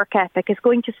that work ethic is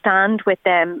going to stand with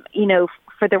them,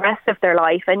 for the rest of their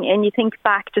life. And you think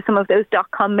back to some of those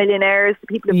 .com millionaires, the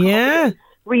people who come up with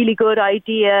really good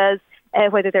ideas,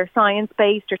 whether they're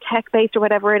science-based or tech-based or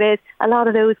whatever it is, a lot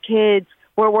of those kids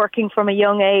were working from a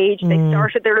young age. They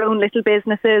started their own little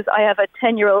businesses. I have a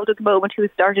 10-year-old at the moment who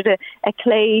started a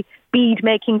clay bead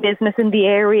making business in the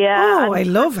area. Oh, I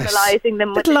love it.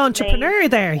 Little entrepreneur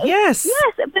there, yes.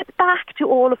 Yes, but back to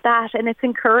all of that, and it's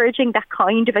encouraging that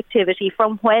kind of activity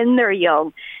from when they're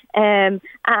young. And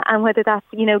whether that's,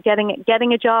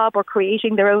 getting a job or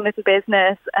creating their own little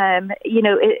business,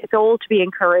 it's all to be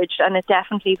encouraged, and it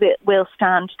definitely will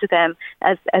stand to them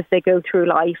as they go through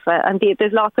life. And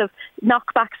there's lots of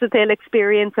knockbacks that they'll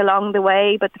experience along the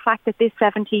way, but the fact that this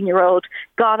 17-year-old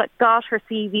got her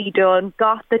CV done,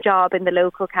 got the job in the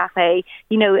local cafe,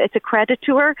 it's a credit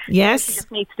to her. Yes. She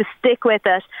just needs to stick with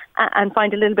it and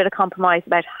find a little bit of compromise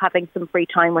about having some free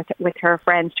time with her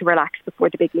friends to relax before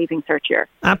the big leaving cert year.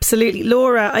 Absolutely.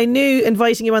 Laura, I knew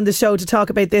inviting you on the show to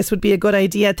talk about this would be a good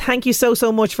idea. Thank you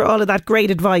so much for all of that great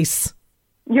advice.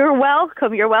 You're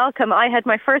welcome. You're welcome. I had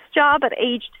my first job at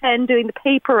age 10 doing the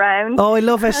paper round. Oh, I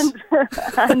love it.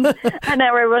 And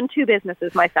now I run 2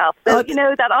 businesses myself. So,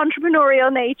 that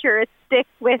entrepreneurial nature, it sticks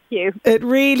with you. It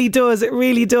really does. It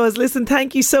really does. Listen,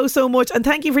 thank you so much. And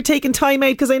thank you for taking time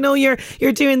out, because I know you're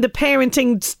doing the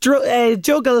parenting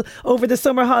juggle over the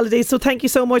summer holidays. So thank you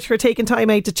so much for taking time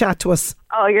out to chat to us.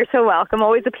 Oh, you're so welcome.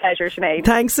 Always a pleasure, Sinead.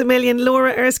 Thanks a million.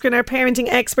 Laura Erskine, our parenting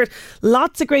expert.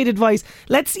 Lots of great advice.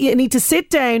 You need to sit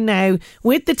down now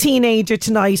with the teenager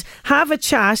tonight, have a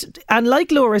chat, and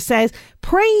like Laura says,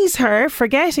 praise her for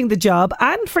getting the job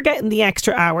and for getting the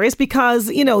extra hours,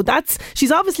 because,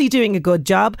 she's obviously doing a good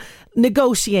job.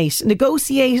 Negotiate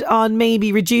on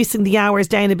maybe reducing the hours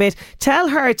down a bit. Tell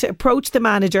her to approach the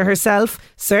manager herself.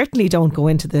 Certainly don't go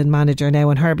into the manager now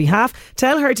on her behalf.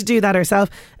 Tell her to do that herself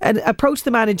and approach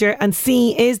the manager and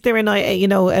see, is there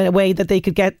a way that they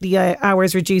could get the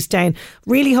hours reduced down.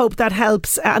 Really hope that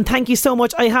helps, and thank you so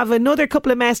much. I have another couple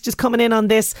of messages coming in on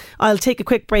this. I'll take a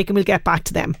quick break and we'll get back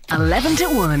to them. 11 to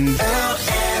 1.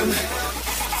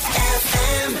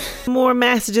 More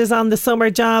messages on the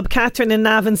summer job. Catherine in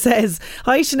Navan says,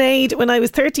 hi Sinead, when I was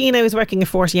 13 I was working a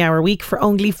 40-hour week for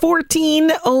only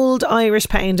 14 old Irish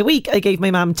pound a week. I gave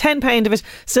my mum £10 of it,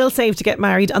 still saved to get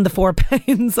married on the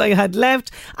 £4 I had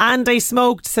left, and I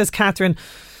smoked, says Catherine.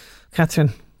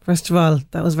 First of all,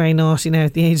 that was very naughty now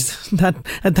at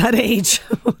that age.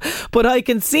 But I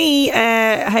can see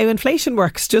how inflation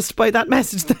works just by that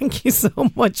message. Thank you so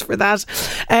much for that.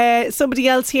 Somebody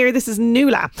else here, this is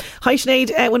Nuala. Hi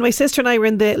Sinead, when my sister and I were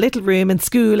in the little room in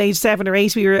school, age 7 or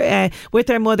 8, we were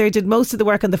with our mother, did most of the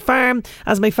work on the farm.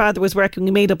 As my father was working,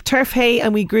 we made up turf hay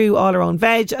and we grew all our own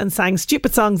veg and sang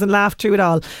stupid songs and laughed through it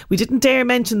all. We didn't dare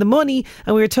mention the money,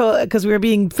 and we were told, because we were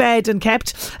being fed and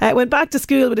kept. Went back to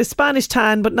school with a Spanish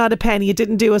tan, but not a penny. It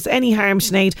didn't do us any harm,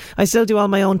 Sinead. I still do all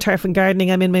my own turf and gardening.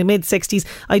 I'm in my mid-60s.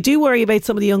 I do worry about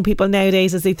some of the young people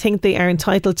nowadays, as they think they are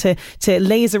entitled to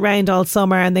laze around all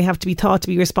summer, and they have to be taught to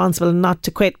be responsible and not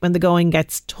to quit when the going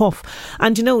gets tough.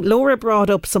 And Laura brought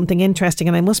up something interesting,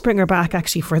 and I must bring her back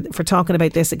actually for talking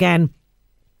about this again.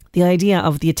 The idea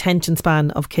of the attention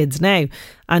span of kids now,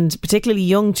 and particularly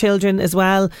young children as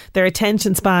well, their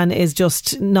attention span is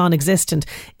just non-existent.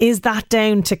 Is that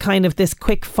down to kind of this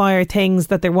quick fire things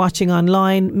that they're watching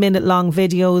online, minute long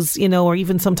videos, or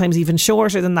even sometimes even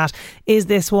shorter than that? Is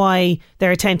this why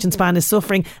their attention span is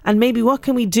suffering? And maybe what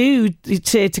can we do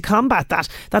to combat that?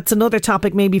 That's another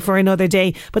topic maybe for another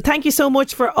day. But thank you so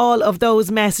much for all of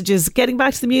those messages. Getting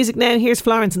back to the music now, here's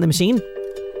Florence and the Machine.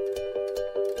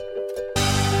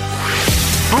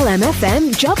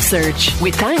 LMFM Job Search,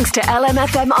 with thanks to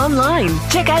LMFM Online.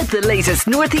 Check out the latest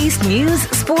Northeast news,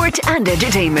 sport and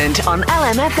entertainment on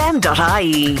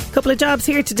lmfm.ie. Couple of jobs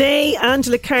here today.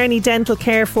 Angela Carney Dental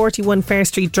Care, 41 Fair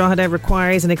Street, Drogheda,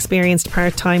 requires an experienced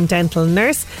part-time dental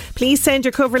nurse. Please send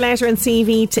your cover letter and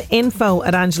CV to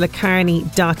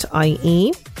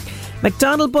info@angelacarney.ie.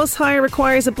 McDonald Bus Hire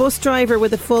requires a bus driver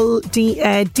with a full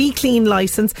D-Clean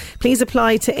licence. Please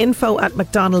apply to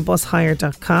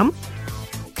info@mcdonaldbushire.com.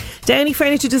 Downey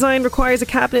Furniture Design requires a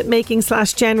cabinet making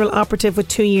 / general operative with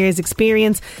 2 years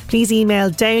experience. Please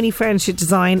email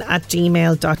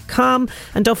downeyfurnituredesign@gmail.com.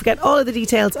 And don't forget, all of the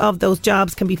details of those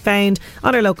jobs can be found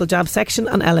on our local job section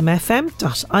on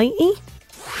lmfm.ie.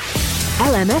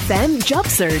 LMFM Job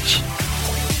Search.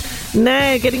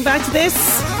 Now, getting back to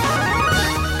this.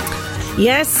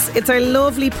 Yes, it's our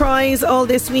lovely prize all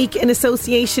this week in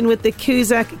association with the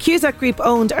Cusack Group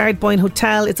owned Ardboyne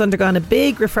Hotel. It's undergone a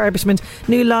big refurbishment,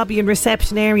 new lobby and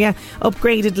reception area,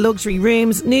 upgraded luxury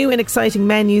rooms, new and exciting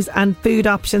menus and food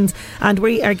options, and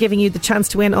we are giving you the chance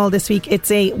to win all this week. It's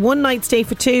a one night stay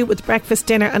for 2 with breakfast,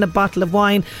 dinner and a bottle of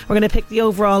wine. We're going to pick the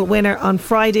overall winner on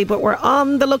Friday, but we're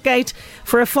on the lookout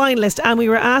for a finalist, and we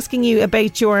were asking you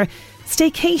about your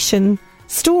staycation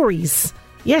stories.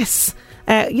 Yes.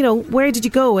 Where did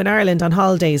you go in Ireland on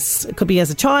holidays? It could be as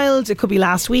a child, it could be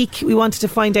last week. We wanted to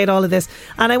find out all of this.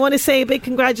 And I want to say a big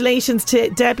congratulations to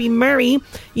Debbie Murray.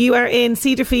 You are in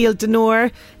Cedarfield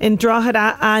Denore in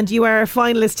Drogheda, and you are a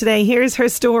finalist today. Here's her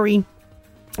story.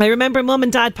 I remember Mum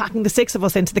and Dad packing the 6 of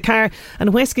us into the car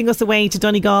and whisking us away to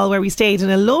Donegal, where we stayed in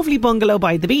a lovely bungalow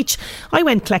by the beach. I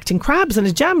went collecting crabs in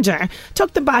a jam jar,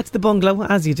 took them back to the bungalow,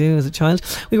 as you do as a child.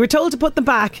 We were told to put them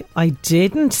back. I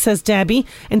didn't, says Debbie.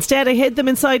 Instead, I hid them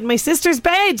inside my sister's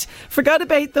bed. Forgot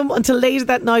about them until later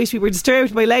that night. We were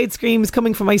disturbed by loud screams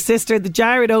coming from my sister. The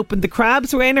jar had opened. The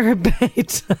crabs were in her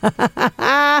bed.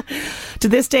 To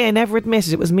this day, I never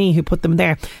admitted it was me who put them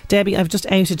there. Debbie, I've just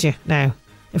outed you now.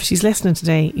 If she's listening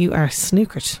today, you are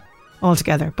snookered.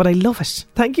 altogether. But I love it.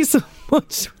 Thank you so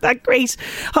much for that great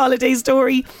holiday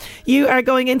story. You are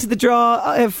going into the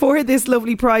draw for this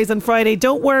lovely prize on Friday.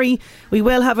 Don't worry, we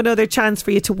will have another chance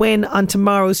for you to win on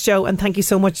tomorrow's show. And thank you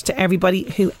so much to everybody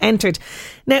who entered.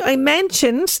 Now, I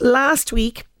mentioned last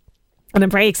week, and I'm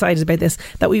very excited about this,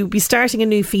 that we will be starting a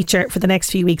new feature for the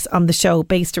next few weeks on the show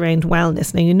based around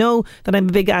wellness. Now, you know that I'm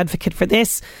a big advocate for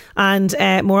this, and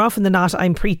more often than not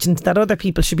I'm preaching that other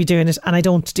people should be doing it and I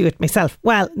don't do it myself.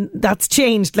 Well, that's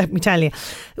changed, let me tell you.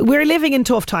 We're living in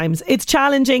tough times. It's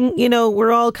challenging, you know,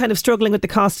 we're all kind of struggling with the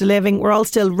cost of living. We're all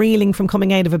still reeling from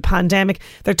coming out of a pandemic.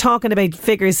 They're talking about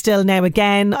figures still now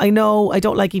again. I know, I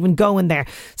don't like even going there.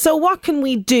 So what can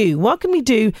we do? What can we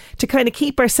do to kind of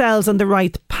keep ourselves on the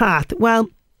right path? Well,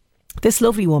 this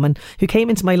lovely woman who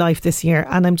came into my life this year,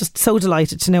 and I'm just so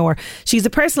delighted to know her. She's a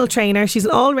personal trainer. She's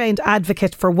an all-round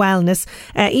advocate for wellness.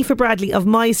 Aoife Bradley of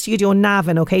My Studio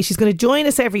Navan. Okay, she's going to join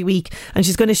us every week, and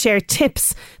she's going to share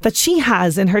tips that she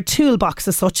has in her toolbox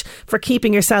as such for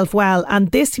keeping yourself well. And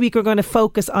this week we're going to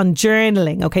focus on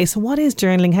journaling. Okay, so what is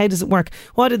journaling? How does it work?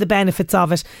 What are the benefits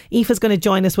of it? Aoife's going to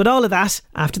join us with all of that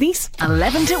after these.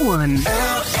 11 to 1.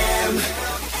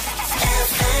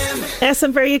 Yes,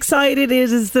 I'm very excited.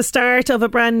 It is the start of a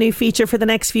brand new feature for the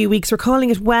next few weeks. We're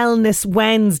calling it Wellness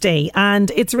Wednesday,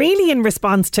 and it's really in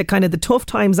response to kind of the tough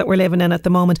times that we're living in at the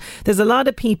moment. There's a lot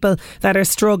of people that are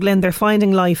struggling. They're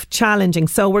finding life challenging.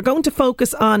 So we're going to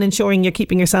focus on ensuring you're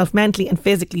keeping yourself mentally and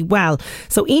physically well.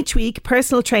 So each week,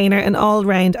 personal trainer and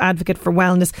all-round advocate for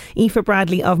wellness, Aoife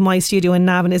Bradley of My Studio in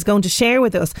Navan, is going to share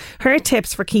with us her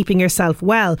tips for keeping yourself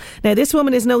well. Now, this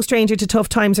woman is no stranger to tough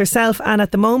times herself, and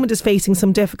at the moment is facing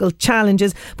some difficult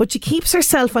challenges, but she keeps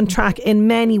herself on track in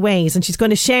many ways, and she's going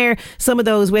to share some of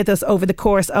those with us over the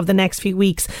course of the next few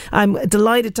weeks. I'm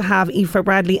delighted to have Aoife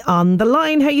Bradley on the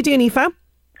line. How are you doing, Aoife?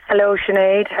 Hello,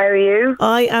 Sinead. How are you?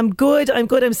 I am good. I'm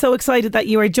so excited that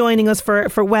you are joining us for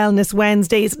Wellness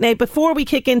Wednesdays. Now, before we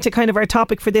kick into kind of our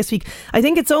topic for this week, I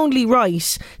think it's only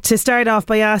right to start off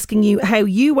by asking you how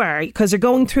you are, because you're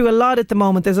going through a lot at the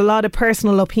moment. There's a lot of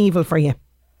personal upheaval for you.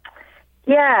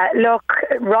 Yeah, look,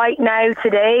 right now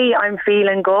today I'm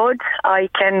feeling good. I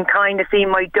can kind of see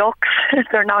my ducks.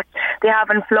 They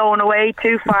haven't flown away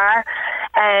too far.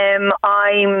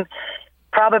 I'm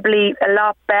probably a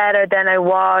lot better than I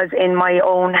was in my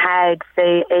own head,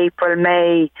 say April,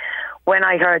 May, when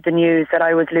I heard the news that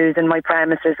I was losing my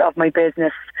premises of my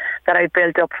business that I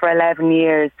built up for 11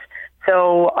 years.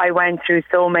 So I went through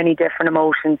so many different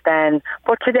emotions then.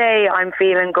 But today I'm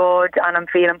feeling good and I'm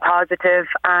feeling positive,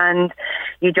 and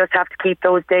you just have to keep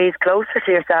those days closer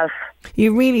to yourself.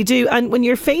 You really do. And when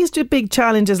you're faced with big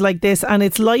challenges like this, and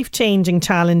it's life-changing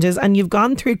challenges, and you've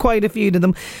gone through quite a few of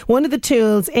them, one of the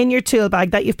tools in your tool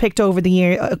bag that you've picked up over the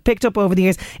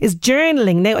years is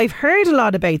journaling. Now, I've heard a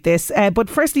lot about this, but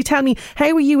firstly, tell me,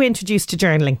 how were you introduced to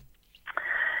journaling?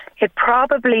 It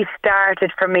probably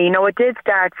started for me. No, it did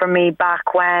start for me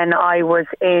back when I was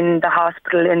in the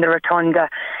hospital in the Rotunda.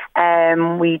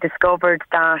 We discovered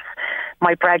that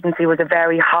my pregnancy was a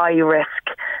very high risk.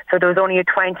 So there was only a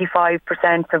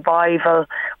 25% survival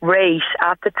rate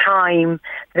at the time,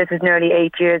 this is nearly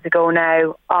 8 years ago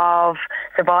now, of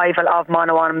survival of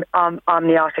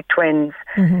monoamniotic twins.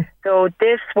 Mm-hmm. So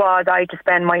this was, I had to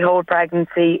spend my whole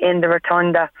pregnancy in the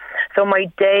Rotunda. So my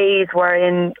days were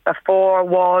in a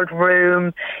 4-walled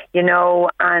room, you know,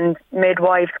 and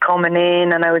midwives coming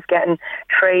in, and I was getting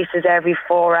traces every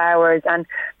 4 hours. And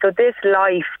so this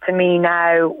life to me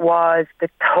now was the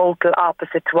total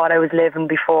opposite to what I was living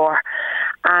before.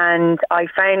 And I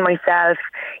found myself,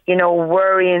 you know,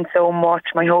 worrying so much.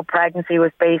 My whole pregnancy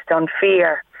was based on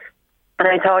fear. And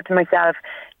I thought to myself,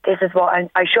 this is what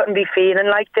I shouldn't be feeling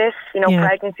like this. You know,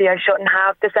 pregnancy, I shouldn't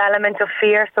have this element of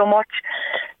fear so much.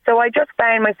 So I just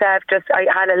found myself I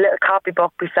had a little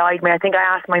copybook beside me. I think I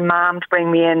asked my mum to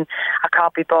bring me in a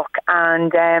copybook.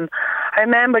 And I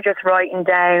remember just writing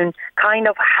down kind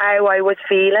of how I was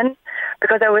feeling,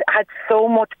 because I had so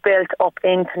much built up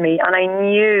into me, and I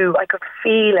knew, I could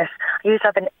feel it. I used to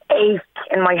have an ache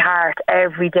in my heart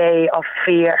every day of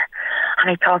fear.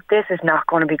 And I thought, this is not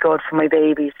going to be good for my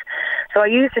babies. So I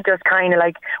used to just kind of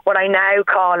like what I now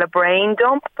call a brain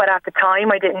dump, but at the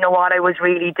time I didn't know what I was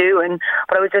really doing,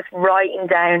 but I was just writing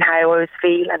down how I was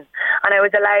feeling. And I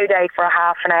was allowed out for a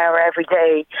half an hour every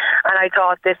day. And I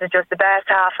thought, this is just the best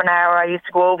half an hour. I used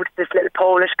to go over to this little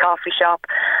Polish coffee shop,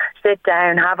 sit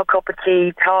down, have a cup of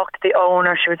tea, talk to the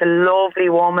owner. She was a lovely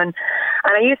woman.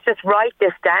 And I used to just write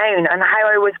this down and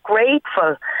how I was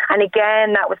grateful. And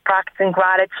again, that was practicing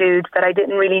gratitude that I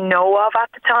didn't really know of at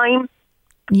the time.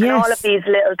 Yes. And all of these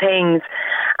little things.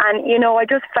 And, you know, I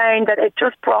just found that it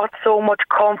just brought so much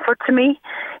comfort to me.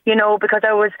 because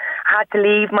I had to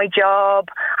leave my job.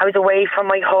 I was away from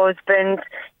my husband.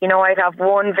 I'd have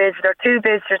one visitor, two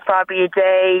visitors probably a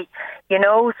day, so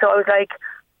I was like,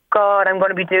 God, I'm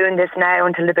going to be doing this now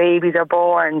until the babies are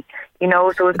born, so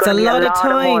it's going to be a lot of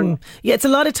time. Yeah, it's a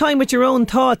lot of time with your own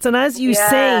thoughts. And as you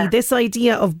say, this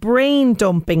idea of brain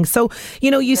dumping. So,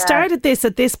 you started this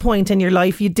at this point in your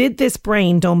life. You did this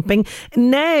brain dumping.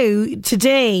 Now,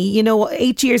 today,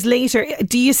 8 years later,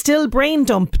 do you still brain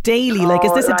dump daily?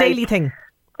 Is this a daily thing?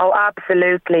 Oh,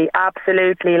 absolutely,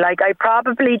 absolutely. I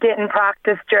probably didn't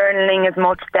practice journaling as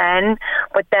much then,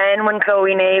 but then when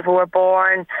Chloe and Ava were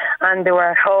born and they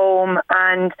were at home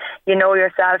and,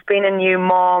 yourself being a new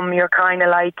mom, you're kind of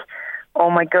like, oh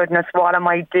my goodness, what am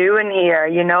I doing here,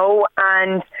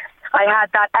 And I had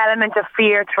that element of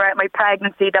fear throughout my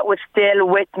pregnancy that was still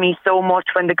with me so much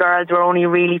when the girls were only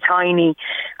really tiny.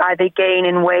 They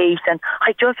gaining weight, and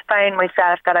I just found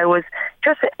myself that I was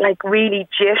just really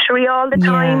jittery all the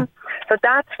time. Yeah. So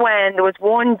that's when there was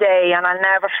one day, and I'll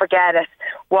never forget it,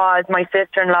 was my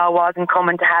sister-in-law wasn't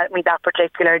coming to help me that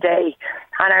particular day.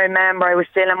 And I remember I was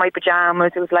still in my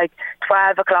pyjamas. It was 12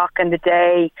 o'clock in the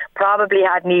day, probably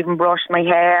hadn't even brushed my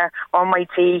hair or my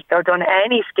teeth or done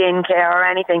any skincare or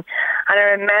anything. And I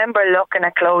remember looking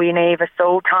at Chloe and Ava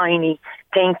so tiny,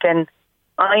 thinking,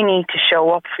 I need to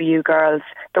show up for you girls.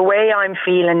 The way I'm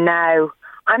feeling now,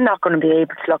 I'm not going to be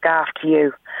able to look after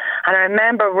you. And I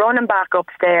remember running back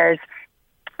upstairs,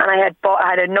 and I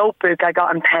had a notebook I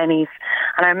got in pennies,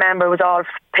 and I remember it was all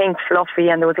pink fluffy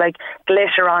and there was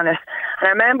glitter on it. And I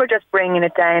remember just bringing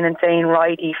it down and saying,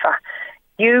 right, Aoife,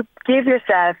 you give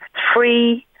yourself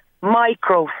 3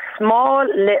 small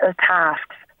little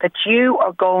tasks that you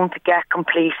are going to get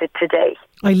completed today.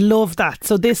 I love that.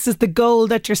 So this is the goal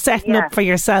that you're setting up for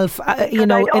yourself, in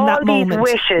that moment. All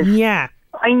these wishes. Yeah.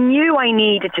 I knew I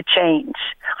needed to change.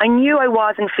 I knew I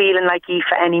wasn't feeling like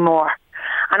Aoife anymore.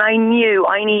 And I knew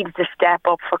I needed to step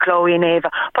up for Chloe and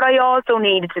Ava. But I also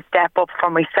needed to step up for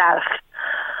myself.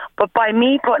 But by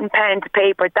me putting pen to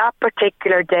paper, that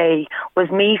particular day was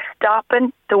me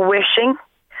stopping the wishing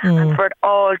and for it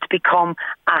all to become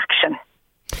action.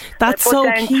 That's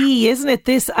so key, isn't it?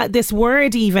 This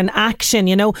word even, action,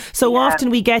 So often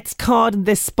we get caught in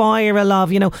this spiral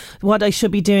of, what I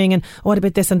should be doing and what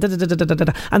about this and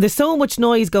da-da-da-da-da-da. And there's so much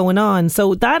noise going on.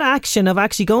 So that action of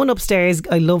actually going upstairs,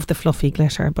 I love the fluffy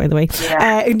glitter, by the way,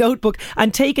 notebook,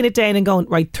 and taking it down and going,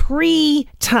 right, 3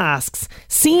 tasks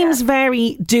seems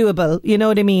very doable, you know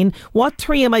what I mean? What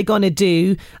 3 am I going to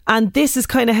do? And this is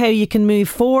kind of how you can move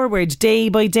forward day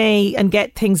by day and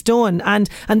get things done. And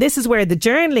this is where the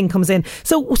journaling comes in.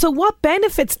 So what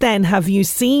benefits then have you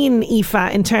seen,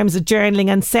 Aoife, in terms of journaling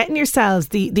and setting yourselves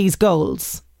these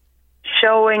goals?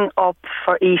 Showing up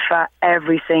for Aoife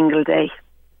every single day.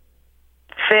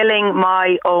 Filling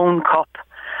my own cup.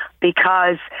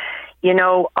 Because,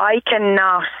 I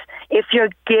cannot, if you're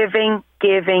giving,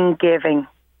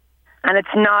 and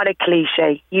it's not a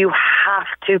cliche, you have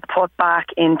to put back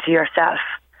into yourself.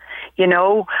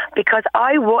 Because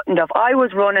I wouldn't have. I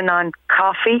was running on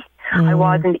coffee. I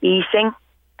wasn't eating.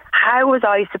 How was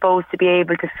I supposed to be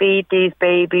able to feed these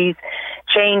babies,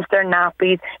 change their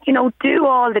nappies, do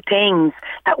all the things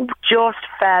that just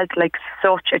felt like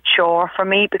such a chore for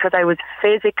me because I was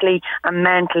physically and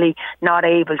mentally not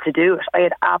able to do it. I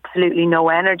had absolutely no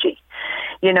energy,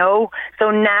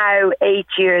 So now, 8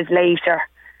 years later,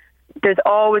 there's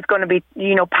always going to be,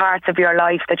 parts of your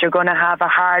life that you're going to have a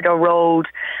harder road.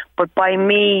 But by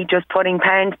me just putting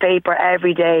pen to paper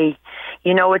every day,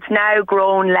 it's now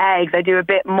grown legs. I do a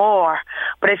bit more.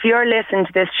 But if you're listening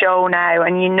to this show now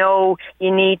and you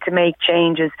need to make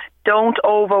changes, don't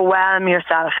overwhelm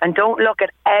yourself and don't look at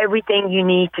everything you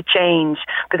need to change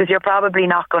because you're probably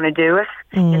not going to do it.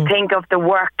 You think of the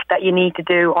work that you need to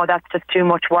do, that's just too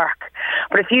much work.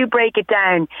 But if you break it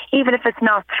down, even if it's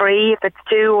not 3, if it's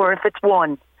 2 or if it's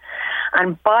 1,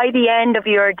 and by the end of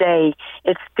your day,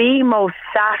 it's the most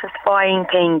satisfying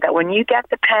thing that when you get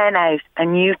the pen out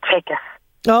and you tick it.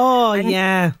 Oh,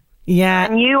 yeah.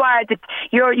 And you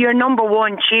are your number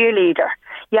 1 cheerleader.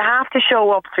 You have to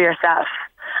show up for yourself.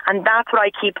 And that's what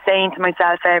I keep saying to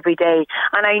myself every day.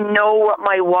 And I know what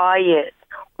my why is.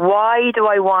 Why do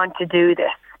I want to do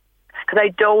this? Because I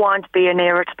don't want to be an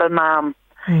irritable mom.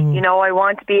 I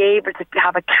want to be able to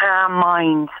have a calm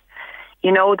mind.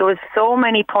 There was so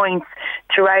many points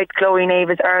throughout Chloe and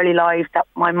Ava's early lives that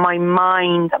my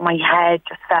mind and my head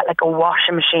just felt like a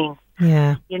washing machine.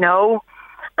 Yeah.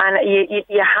 And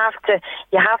you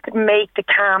have to make the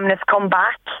calmness come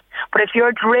back. But if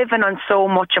you're driven on so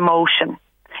much emotion,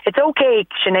 it's okay,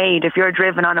 Sinead, if you're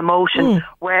driven on emotion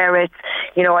where it's,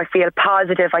 I feel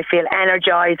positive, I feel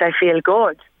energized, I feel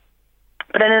good.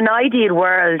 But in an ideal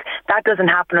world, that doesn't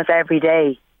happen to us every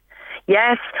day.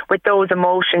 Yes, with those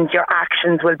emotions, your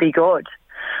actions will be good.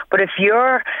 But if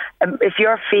you're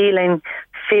feeling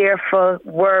fearful,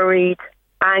 worried,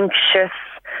 anxious,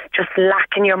 just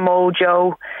lacking your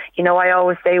mojo, you know, I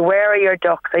always say, where are your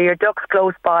ducks? Are your ducks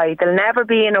close by? They'll never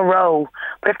be in a row,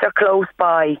 but if they're close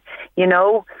by, you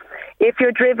know, if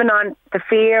you're driven on the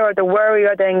fear or the worry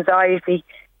or the anxiety,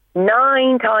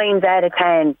 9 times out of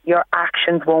 10, your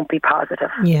actions won't be positive.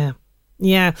 Yeah.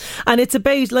 Yeah, and it's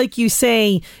about, like you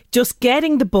say, just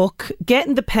getting the book,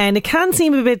 getting the pen. It can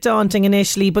seem a bit daunting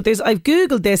initially, but I've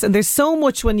Googled this, and there's so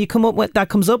much when you come up with that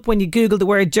comes up when you Google the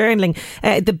word journaling.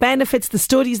 The benefits, the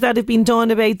studies that have been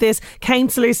done about this,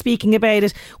 counsellors speaking about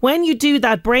it. When you do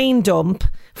that brain dump,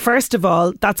 first of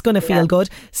all, that's going to feel good.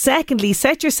 Secondly,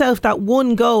 set yourself that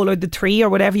one goal or the 3 or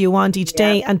whatever you want each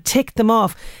day and tick them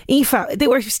off. Aoife, they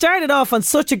were started off on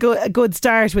such a good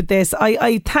start with this.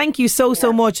 I thank you so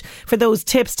much for those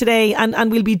tips today,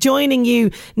 and we'll be joining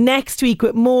you next week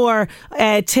with more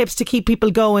tips to keep people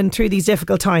going through these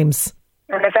difficult times.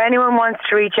 And if anyone wants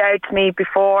to reach out to me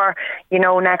before, you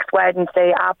know, next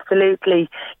Wednesday, absolutely,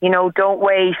 you know, don't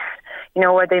wait. You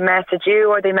know, or they message you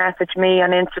or they message me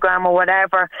on Instagram or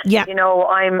whatever. Yeah. You know,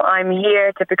 I'm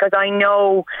here because I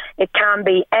know it can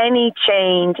be any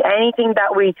change, anything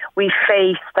that we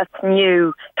face that's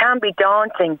new can be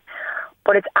daunting,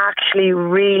 but it's actually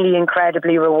really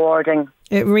incredibly rewarding.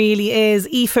 It really is.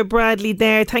 Aoife Bradley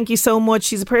there, thank you so much.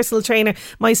 She's a personal trainer,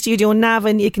 My Studio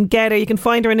Navan. You can get her, you can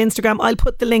find her on Instagram. I'll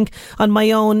put the link on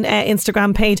my own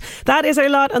Instagram page. That is our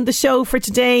lot on the show for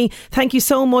today. Thank you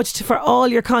so much for all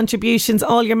your contributions,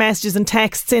 all your messages and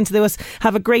texts into us.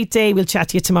 Have a great day. We'll chat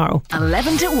to you tomorrow.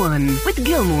 11 to 1 with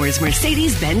Gilmore's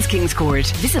Mercedes-Benz Kings Court.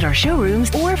 Visit our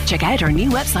showrooms or check out our new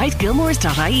website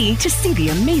gilmores.ie to see the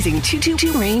amazing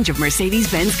 222 range of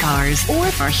Mercedes-Benz cars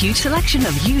or our huge selection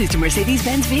of used Mercedes-Benz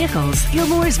vehicles.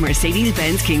 Gilmore's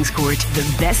Mercedes-Benz Kings Court,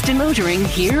 the best in motoring,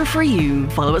 here for you.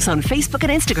 Follow us on Facebook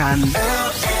and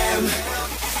Instagram.